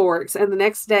pitchforks and the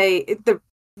next day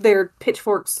they're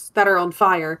pitchforks that are on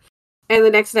fire. And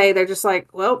the next day they're just like,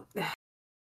 well,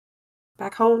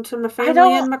 back home to my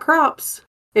family and my crops.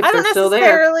 If they're still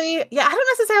there. Yeah, I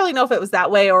don't necessarily know if it was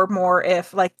that way or more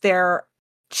if like their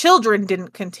children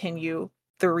didn't continue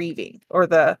the reaving or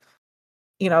the,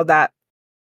 that,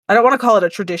 I don't want to call it a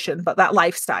tradition, but that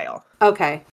lifestyle.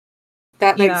 Okay.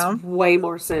 That makes way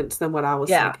more sense than what I was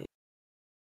thinking.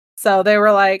 So they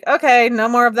were like, okay, no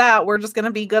more of that. We're just going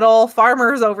to be good old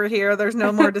farmers over here. There's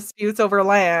no more disputes over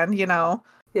land,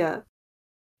 Yeah.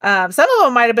 Some of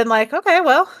them might have been like, okay,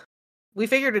 well, we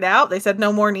figured it out. They said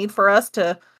no more need for us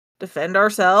to defend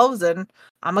ourselves, and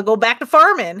I'm going to go back to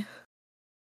farming.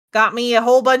 Got me a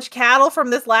whole bunch of cattle from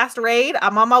this last raid.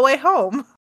 I'm on my way home.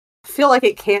 I feel like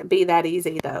it can't be that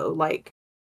easy, though. Like,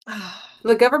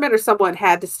 the government or someone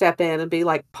had to step in and be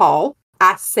like, Paul,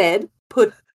 I said,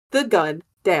 put the gun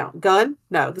down. Gun?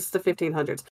 No, this is the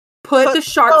 1500s. Put the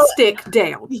sharp stick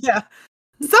down. Yeah.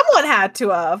 Someone had to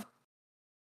have.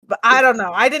 But I don't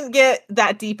know. I didn't get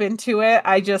that deep into it.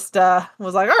 I just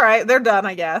was like, all right, they're done,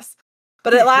 I guess.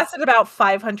 But it lasted about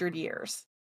 500 years.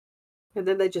 And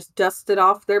then they just dusted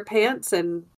off their pants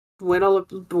and went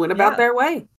about their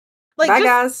way. Like, bye,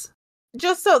 guys.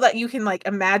 Just so that you can like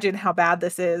imagine how bad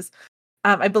this is.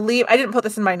 I believe I didn't put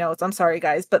this in my notes. I'm sorry,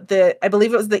 guys, but I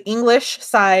believe it was the English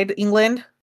side, England,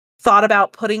 thought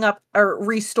about putting up or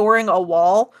restoring a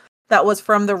wall that was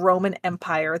from the Roman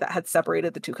Empire that had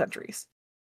separated the two countries.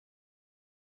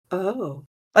 Oh.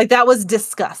 Like that was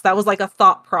discussed. That was like a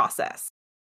thought process.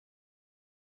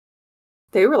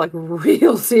 They were like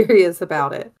real serious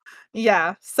about it.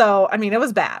 Yeah. So, I mean, it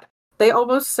was bad. They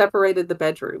almost separated the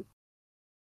bedroom.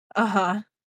 Uh-huh.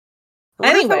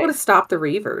 Anyway. If that would have stopped the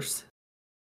Reavers.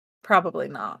 Probably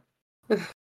not.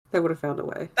 They would have found a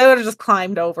way. They would have just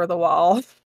climbed over the wall.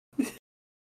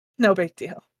 No big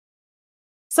deal.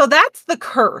 So that's the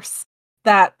curse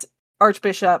that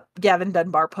Archbishop Gavin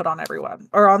Dunbar put on everyone,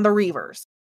 or on the Reavers.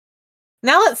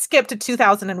 Now let's skip to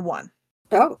 2001.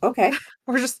 Oh, okay.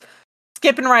 We're just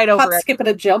skipping right over it. Skipping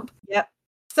a jump. Yep.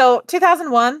 So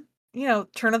 2001,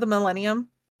 turn of the millennium,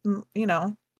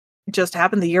 just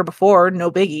happened the year before,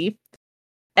 no biggie.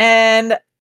 And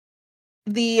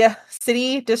the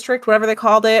city district, whatever they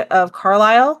called it, of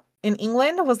Carlisle in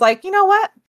England was like, you know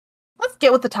what? Let's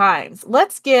get with the times.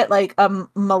 Let's get like a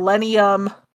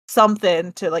millennium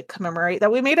something to like commemorate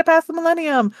that we made it past the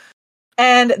millennium.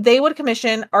 And they would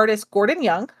commission artist Gordon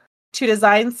Young to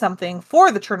design something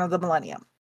for the turn of the millennium.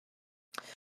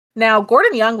 Now,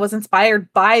 Gordon Young was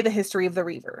inspired by the history of the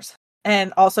Reavers.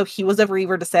 And also he was of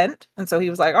Reaver descent. And so he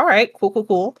was like, all right,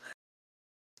 cool.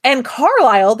 And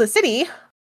Carlisle, the city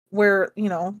where,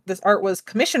 this art was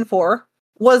commissioned for,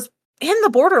 was in the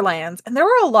borderlands, and there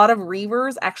were a lot of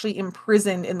Reavers actually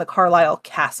imprisoned in the Carlisle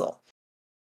castle.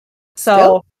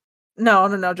 So,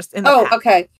 Still? no, just in the Oh, past.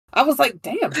 okay. I was like,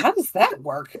 damn, how does that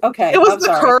work? Okay, It was I'm the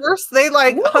sorry. curse. They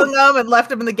like Woo! hung him and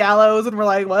left him in the gallows and were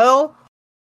like, well,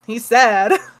 he's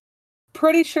sad.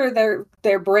 Pretty sure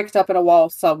they're bricked up in a wall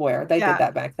somewhere. They did Yeah.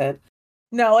 that back then.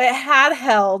 No, it had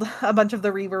held a bunch of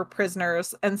the Reaver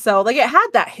prisoners. And so, like, it had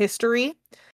that history.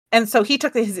 And so he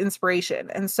took his inspiration.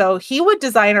 And so he would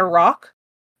design a rock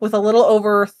with a little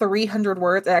over 300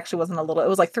 words. It actually wasn't a little, it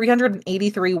was like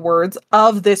 383 words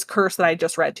of this curse that I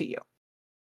just read to you.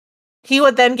 He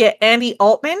would then get Andy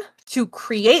Altman to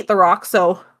create the rock.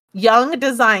 So Young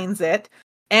designs it.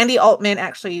 Andy Altman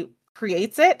actually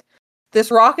creates it.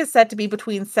 This rock is said to be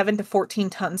between 7 to 14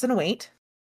 tons in weight.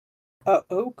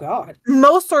 Oh, God.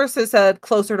 Most sources said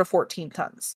closer to 14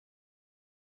 tons.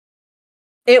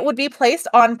 It would be placed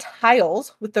on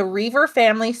tiles with the Reaver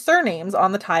family surnames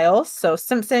on the tiles. So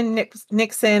Simpson,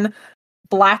 Nixon,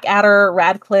 Blackadder,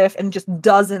 Radcliffe, and just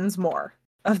dozens more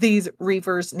of these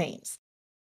Reavers' names.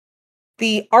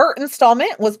 The art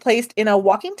installment was placed in a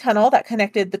walking tunnel that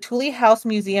connected the Tooley House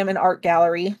Museum and Art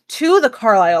Gallery to the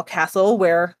Carlisle Castle,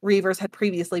 where Reavers had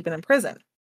previously been imprisoned.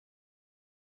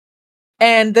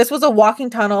 And this was a walking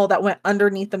tunnel that went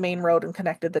underneath the main road and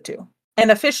connected the two.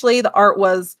 And officially, the art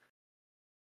was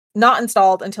not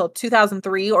installed until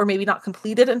 2003, or maybe not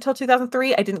completed until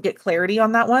 2003. I didn't get clarity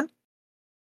on that one.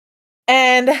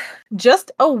 And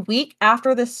just a week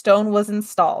after this stone was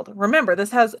installed, remember,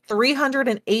 this has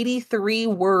 383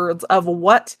 words of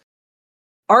what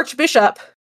Archbishop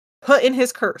put in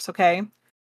his curse, okay?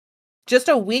 Just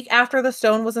a week after the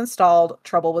stone was installed,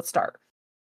 trouble would start.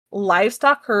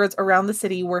 Livestock herds around the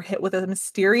city were hit with a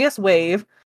mysterious wave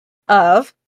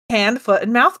of hand, foot,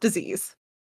 and mouth disease.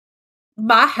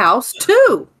 My house,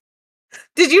 too.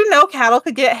 Did you know cattle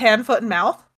could get hand, foot, and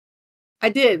mouth? I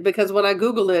did, because when I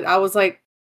Googled it, I was like,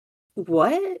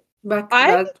 what? What?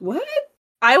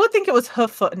 I would think it was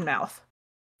hoof, foot, and mouth.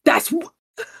 That's...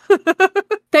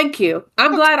 Thank you.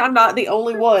 I'm glad I'm not the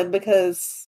only one,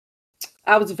 because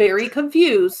I was very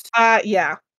confused.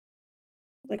 Yeah.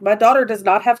 Like, my daughter does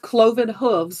not have cloven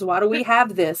hooves. Why do we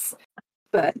have this?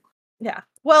 But yeah.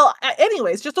 Well,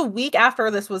 anyways, just a week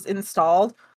after this was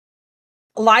installed,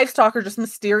 livestock are just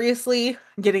mysteriously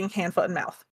getting hand, foot, and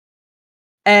mouth.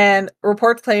 And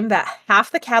reports claim that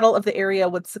half the cattle of the area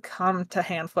would succumb to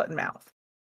hand, foot, and mouth.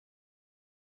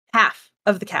 Half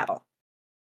of the cattle.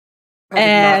 I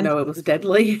did not know it was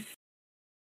deadly.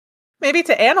 Maybe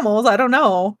to animals, I don't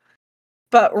know.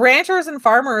 But ranchers and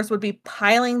farmers would be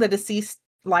piling the deceased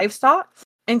livestock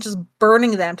and just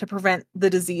burning them to prevent the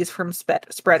disease from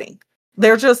spreading.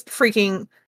 They're just freaking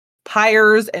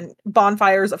pyres and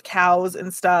bonfires of cows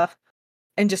and stuff,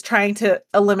 and just trying to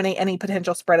eliminate any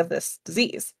potential spread of this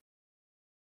disease.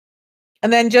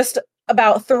 And then just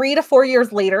about 3 to 4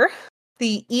 years later,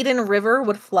 the Eden River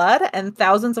would flood, and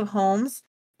thousands of homes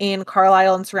in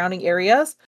Carlisle and surrounding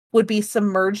areas would be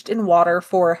submerged in water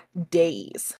for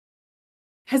days.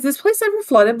 Has this place ever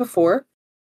flooded before?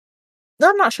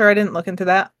 I'm not sure. I didn't look into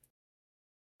that.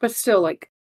 But still,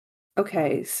 like,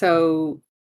 okay, so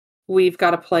we've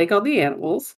got a plague on the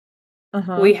animals.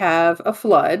 We have a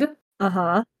flood.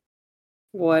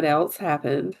 What else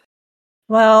happened?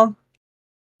 Well,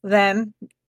 then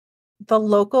the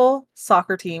local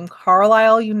soccer team,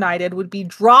 Carlisle United, would be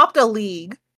dropped a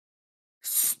league.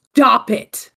 Stop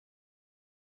it.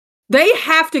 They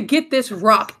have to get this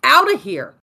rock out of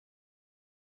here.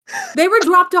 They were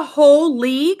dropped a whole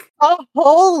league? A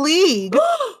whole league?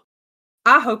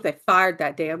 I hope they fired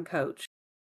that damn coach.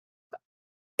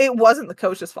 It wasn't the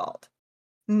coach's fault.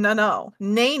 No.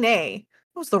 Nay.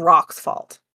 It was the rock's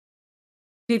fault.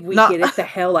 Did we get it the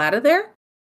hell out of there?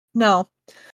 No.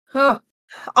 Huh.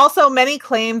 Also, many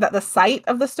claim that the site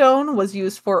of the stone was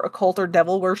used for occult or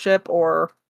devil worship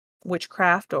or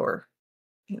witchcraft or,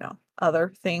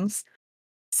 other things.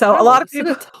 So a lot of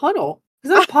people... It's a tunnel.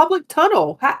 It's a public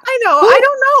tunnel. I know.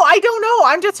 I don't know.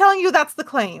 I'm just telling you that's the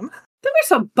claim. There were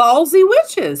some ballsy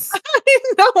witches.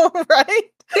 I know, right?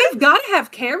 They've got to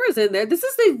have cameras in there. This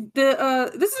is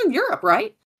this is in Europe,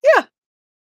 right? Yeah.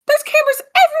 There's cameras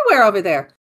everywhere over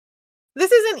there.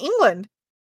 This is in England.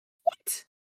 What?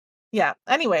 Yeah.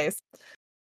 Anyways.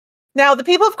 Now, the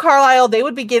people of Carlisle, they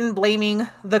would begin blaming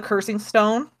the cursing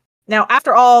stone. Now,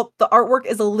 after all, the artwork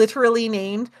is literally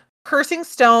named Cursing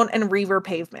Stone and Reaver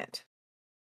Pavement.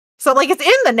 So, like, it's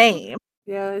in the name.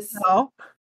 Yeah.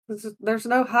 There's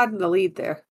no hiding the lead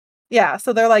there. Yeah.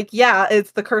 So they're like, yeah,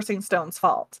 it's the cursing stone's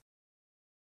fault.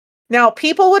 Now,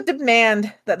 people would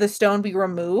demand that the stone be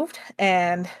removed,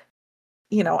 and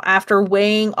after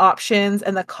weighing options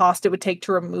and the cost it would take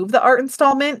to remove the art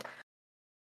installment,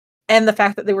 and the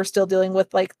fact that they were still dealing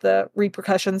with like the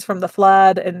repercussions from the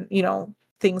flood and,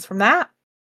 things from that,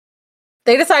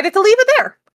 they decided to leave it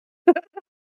there.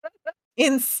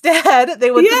 Instead,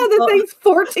 they would the thing's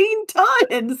 14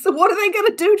 tons. So what are they going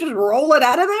to do? Just roll it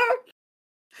out of there?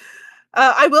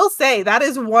 I will say that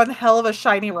is one hell of a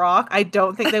shiny rock. I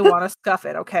don't think they want to scuff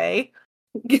it, okay?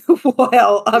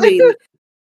 Well, I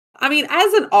mean,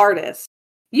 as an artist,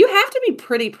 you have to be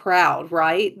pretty proud,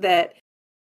 right? That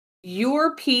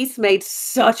your piece made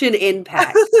such an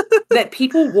impact that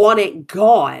people want it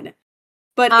gone.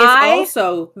 But it's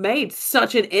also made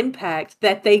such an impact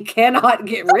that they cannot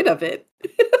get rid of it.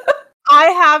 I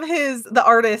have the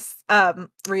artist's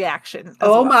reaction.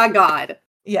 Oh my God.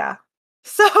 Yeah.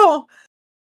 So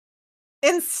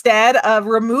instead of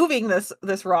removing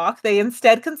this rock, they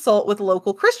instead consult with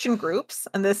local Christian groups,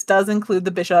 and this does include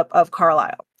the Bishop of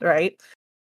Carlisle, right?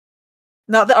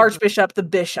 Not the Archbishop, the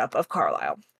Bishop of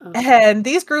Carlisle. And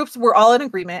these groups were all in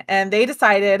agreement, and they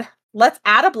decided, let's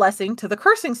add a blessing to the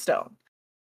cursing stone.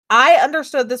 I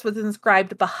understood this was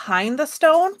inscribed behind the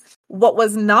stone. What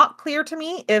was not clear to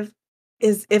me if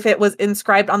it was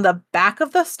inscribed on the back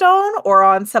of the stone or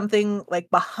on something like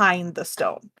behind the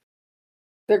stone.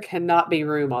 There cannot be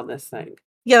room on this thing.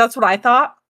 Yeah, that's what I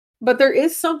thought. But there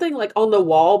is something like on the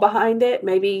wall behind it.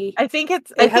 Maybe I think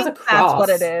that's what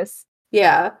it is.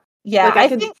 Yeah. Yeah, like I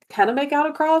can kind of make out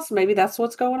a cross. Maybe that's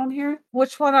what's going on here.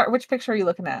 Which picture are you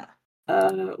looking at?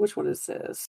 Which one is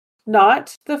this?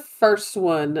 Not the first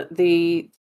one, the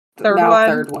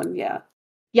third one, yeah.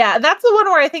 Yeah, that's the one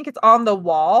where I think it's on the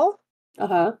wall.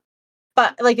 Uh-huh.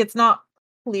 But like it's not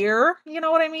clear, you know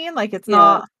what I mean? Like it's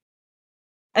not.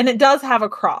 And it does have a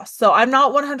cross. So I'm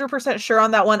not 100% sure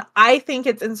on that one. I think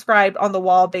it's inscribed on the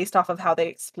wall based off of how they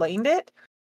explained it.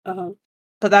 Uh-huh.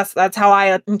 But that's how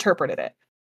I interpreted it.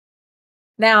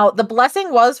 Now, the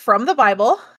blessing was from the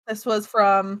Bible. This was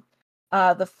from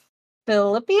the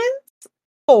Philippians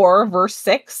 4, verse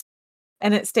 6.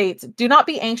 And it states, "Do not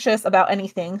be anxious about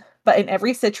anything, but in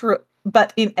every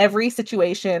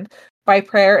situation, by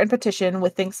prayer and petition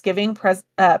with thanksgiving,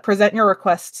 present your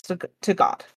requests to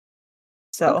God."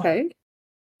 So, okay.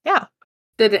 Yeah.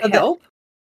 Did it help?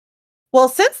 Well,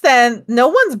 since then, no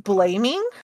one's blaming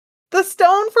the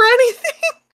stone for anything.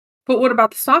 But what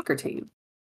about the soccer team?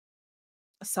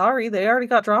 Sorry, they already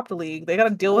got dropped a league. They got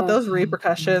to deal with those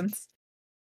repercussions.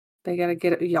 They got to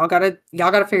get it. Y'all got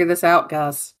to figure this out,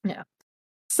 guys. Yeah.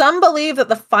 Some believe that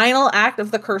the final act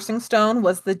of the cursing stone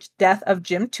was the death of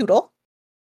Jim Tootle.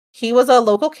 He was a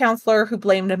local counselor who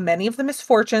blamed many of the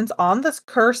misfortunes on this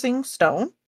cursing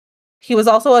stone. He was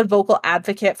also a vocal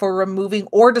advocate for removing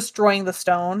or destroying the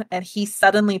stone, and he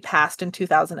suddenly passed in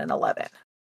 2011.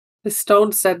 The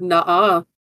stone said, "Nuh-uh."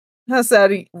 I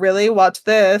said, "Really? Watch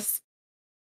this.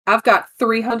 I've got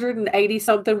 380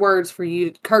 something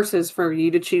curses for you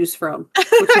to choose from.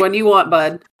 Which one you want,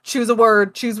 bud? Choose a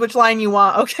word. Choose which line you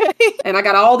want, okay?" And I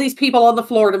got all these people on the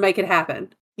floor to make it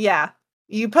happen. Yeah.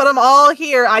 You put them all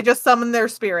here. I just summoned their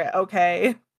spirit,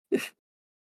 okay?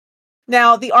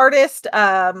 Now, the artist,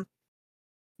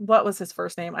 what was his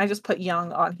first name? I just put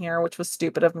Young on here, which was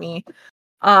stupid of me.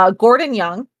 Gordon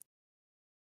Young.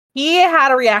 He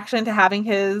had a reaction to having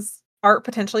his art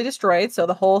potentially destroyed, so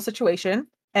the whole situation.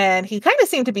 And he kind of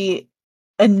seemed to be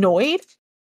annoyed.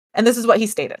 And this is what he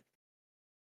stated.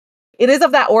 "It is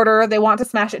of that order. They want to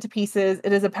smash it to pieces.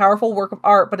 It is a powerful work of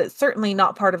art, but it's certainly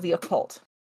not part of the occult."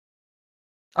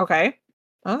 Okay.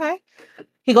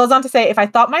 He goes on to say, "If I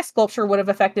thought my sculpture would have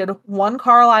affected one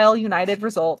Carlisle United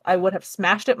result, I would have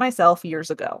smashed it myself years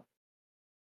ago."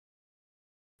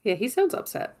 Yeah, he sounds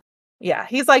upset. Yeah,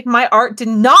 he's like, "My art did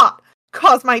not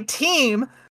cause my team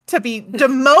to be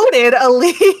demoted a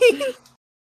league."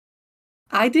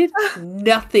 I did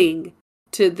nothing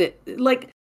to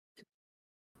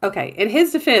okay, in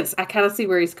his defense, I kind of see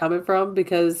where he's coming from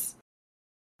because,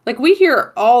 like, we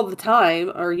hear all the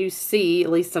time, or you see,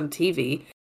 at least on TV,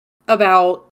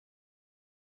 about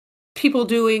people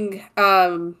doing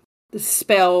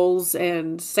spells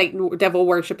and Satan, devil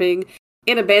worshipping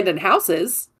in abandoned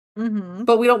houses,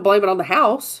 but we don't blame it on the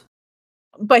house.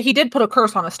 But he did put a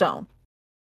curse on a stone.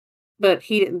 But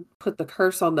he didn't put the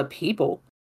curse on the people.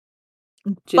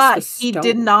 But he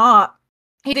didn't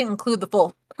include the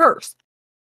full curse.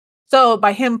 So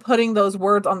by him putting those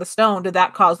words on the stone, did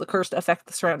that cause the curse to affect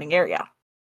the surrounding area?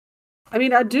 I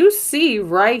mean, I do see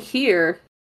right here,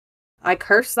 "I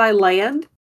curse thy land,"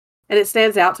 and it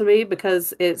stands out to me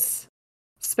because it's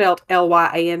spelled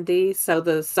Lyand, so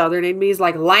the southern in me is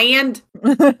like, land!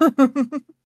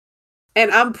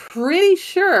 And I'm pretty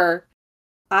sure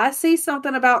I see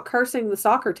something about cursing the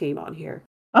soccer team on here.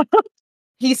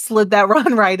 He slid that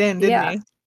run right in, didn't Yeah. he?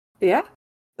 Yeah.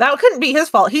 That couldn't be his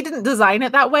fault. He didn't design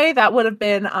it that way. That would have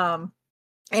been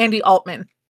Andy Altman.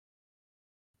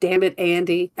 Damn it,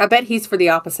 Andy. I bet he's for the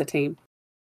opposite team.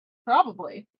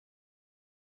 Probably.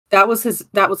 That was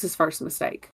his first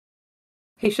mistake.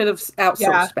 He should have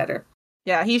outsourced better.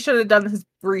 Yeah, he should have done his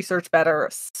research better.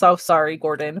 So sorry,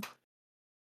 Gordon.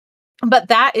 But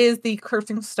that is the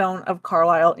cursing stone of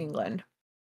Carlisle, England.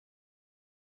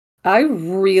 I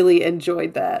really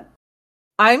enjoyed that.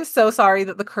 I'm so sorry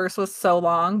that the curse was so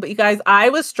long, but you guys, I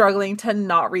was struggling to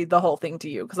not read the whole thing to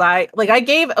you because I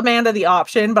gave Amanda the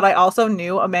option, but I also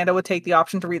knew Amanda would take the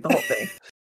option to read the whole thing.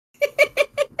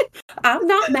 I'm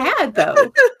not mad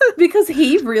though, because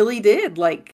he really did.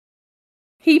 Like,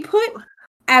 he put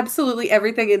absolutely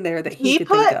everything in there that he could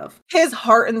think of. His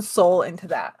heart and soul into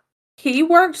that. He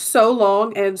worked so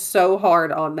long and so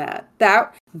hard on that.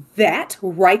 That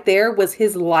right there was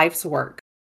his life's work.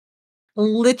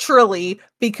 Literally,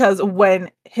 because when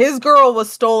his girl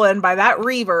was stolen by that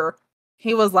Reaver,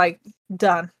 he was like,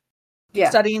 done. Yeah.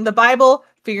 Studying the Bible,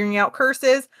 figuring out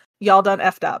curses, y'all done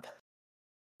effed up.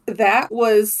 That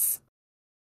was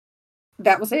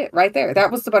it right there.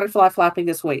 That was the butterfly flapping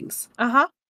his wings. Uh-huh.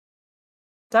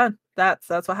 Done. That's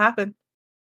what happened.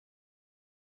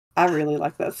 I really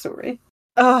like that story.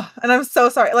 Oh, and I'm so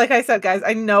sorry. Like I said, guys,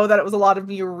 I know that it was a lot of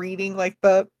you reading like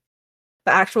the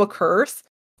actual curse.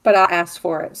 But I asked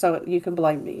for it, so you can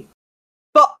blame me.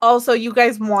 But also, you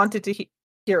guys wanted to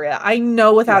hear it. I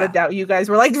know without a doubt you guys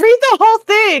were like, read the whole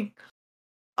thing!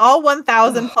 All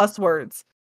 1,000 plus words.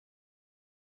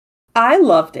 I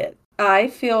loved it. I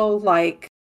feel like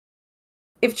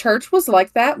if church was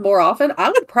like that more often, I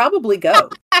would probably go.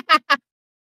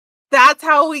 That's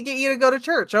how we get you to go to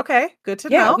church. Okay, good to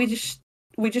know. Yeah,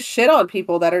 we just shit on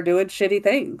people that are doing shitty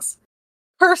things.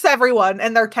 Curse everyone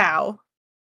and their cow.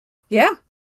 Yeah.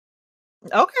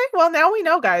 Okay, well now we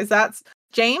know, guys. That's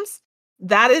James.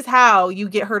 That is how you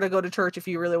get her to go to church if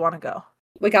you really want to go.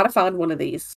 We got to find one of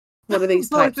these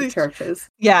types of churches.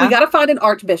 Yeah. We got to find an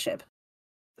archbishop.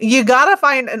 You got to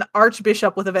find an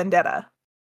archbishop with a vendetta.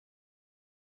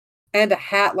 And a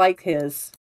hat like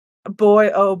his. Boy,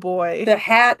 oh boy. The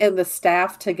hat and the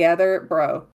staff together,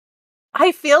 bro.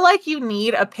 I feel like you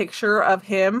need a picture of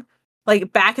him,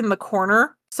 like, back in the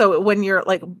corner. So when you're,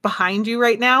 like, behind you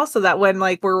right now, so that when,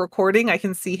 like, we're recording, I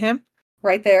can see him.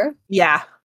 Right there? Yeah.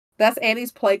 That's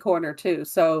Annie's play corner, too,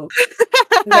 so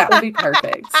that would be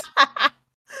perfect.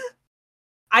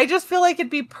 I just feel like it'd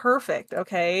be perfect,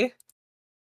 okay?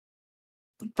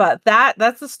 But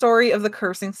that's the story of the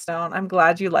cursing stone. I'm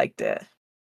glad you liked it.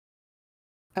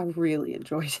 I really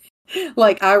enjoyed it.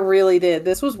 Like, I really did.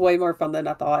 This was way more fun than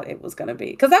I thought it was going to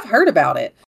be. Because I've heard about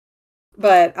it.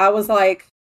 But I was like,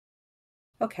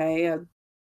 okay, a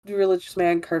religious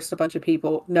man cursed a bunch of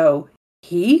people. No,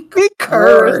 he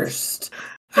cursed.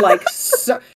 Like,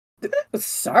 sir.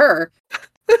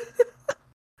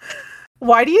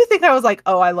 Why do you think I was like,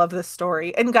 oh, I love this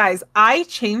story? And guys, I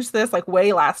changed this like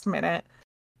way last minute.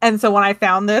 And so when I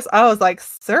found this, I was like,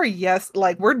 sir, yes,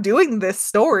 like we're doing this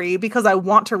story because I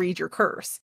want to read your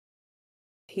curse.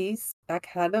 He's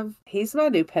my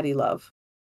new petty love.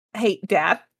 Hey,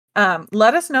 Dad,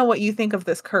 let us know what you think of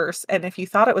this curse and if you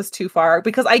thought it was too far,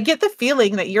 because I get the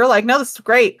feeling that you're like, no, this is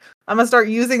great. I'm going to start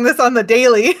using this on the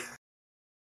daily.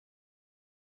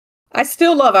 I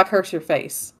still love I curse your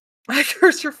face. I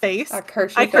curse your face. I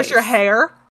curse your face. I curse your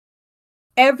hair.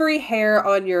 Every hair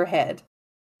on your head.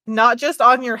 Not just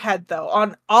on your head, though.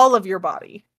 On all of your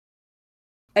body.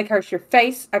 I curse your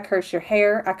face. I curse your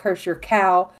hair. I curse your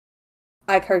cow.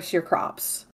 I curse your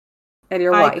crops. And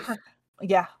your wife.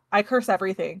 Yeah, I curse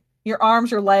everything. Your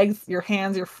arms, your legs, your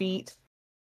hands, your feet.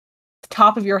 The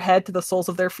top of your head to the soles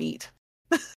of their feet.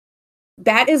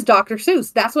 That is Dr.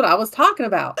 Seuss. That's what I was talking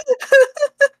about.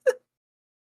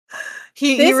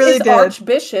 He really did.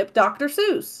 Archbishop Dr.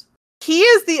 Seuss. He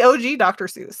is the OG Dr.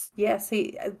 Seuss. Yes,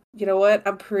 you know what?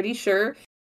 I'm pretty sure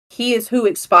he is who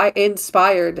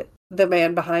inspired the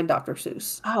man behind Dr.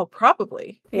 Seuss. Oh,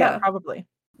 probably. Yeah, probably.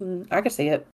 I can see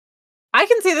it. I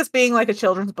can see this being like a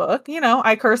children's book. You know,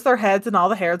 I curse their heads and all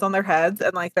the hairs on their heads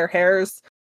and like their hairs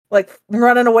like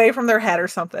running away from their head or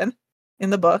something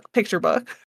in the book, picture book.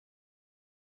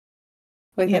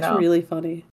 Wait, that's really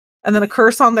funny. And then a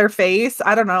curse on their face.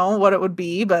 I don't know what it would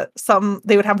be, but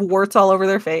they would have warts all over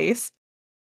their face.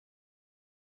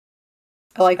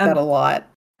 I like that a lot.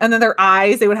 And then their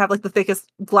eyes, they would have like the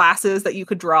thickest glasses that you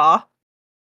could draw.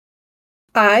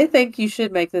 I think you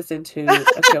should make this into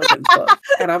a children's book.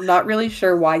 And I'm not really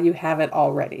sure why you haven't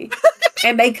already.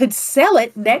 And they could sell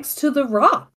it next to the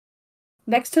rock.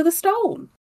 Next to the stone.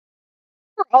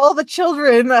 for all the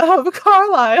children of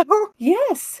Carlisle.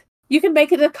 Yes. You can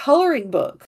make it a coloring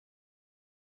book.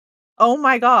 Oh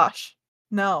my gosh.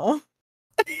 No.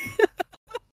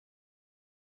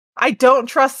 I don't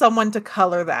trust someone to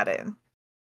color that in.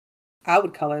 I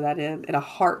would color that in a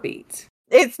heartbeat.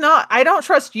 It's not, I don't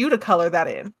trust you to color that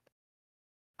in.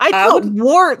 I'd put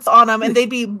warts on them and they'd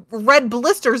be red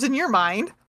blisters in your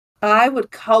mind. I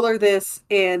would color this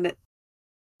in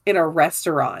a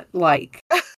restaurant, like.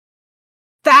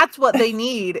 That's what they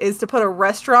need, is to put a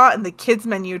restaurant in the kids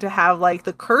menu to have like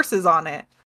the curses on it.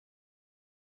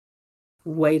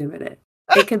 Wait a minute.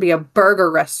 It can be a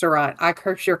burger restaurant. I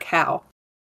curse your cow.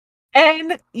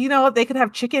 And, you know, they could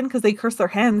have chicken because they curse their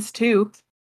hens, too.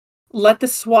 Let the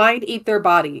swine eat their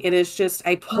body. It is just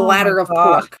a platter of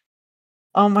pork.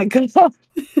 Oh my god.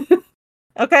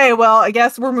 Okay, well, I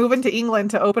guess we're moving to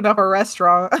England to open up a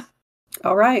restaurant.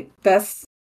 All right. That's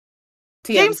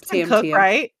James can cook,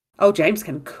 right? Oh, James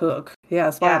can cook. Yeah,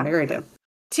 that's why I married him.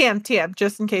 TM,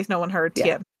 just in case no one heard.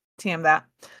 TM that.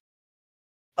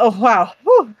 Oh, wow.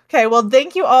 Whew. Okay, well,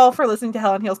 thank you all for listening to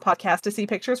Hell on Heels Podcast. To see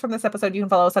pictures from this episode, you can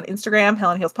follow us on Instagram, Hell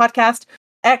on Heels Podcast,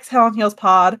 X Hell on Heels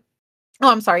Pod.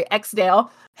 Oh, I'm sorry, Xdale,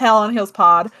 Hell on Heels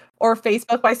Pod, or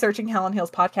Facebook by searching Hell on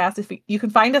Heels Podcast. If you can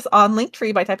find us on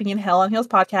Linktree by typing in Hell on Heels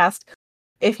Podcast.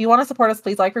 If you want to support us,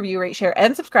 please like, review, rate, share,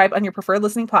 and subscribe on your preferred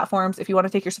listening platforms. If you want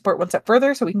to take your support one step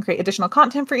further so we can create additional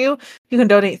content for you, you can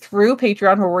donate through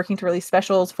Patreon. We're working to release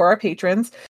specials for our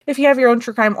patrons. If you have your own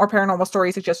true crime or paranormal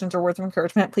story suggestions or words of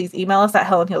encouragement, please email us at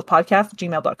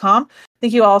hellandheelspodcast@gmail.com.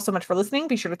 Thank you all so much for listening.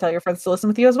 Be sure to tell your friends to listen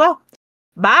with you as well.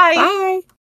 Bye! Bye!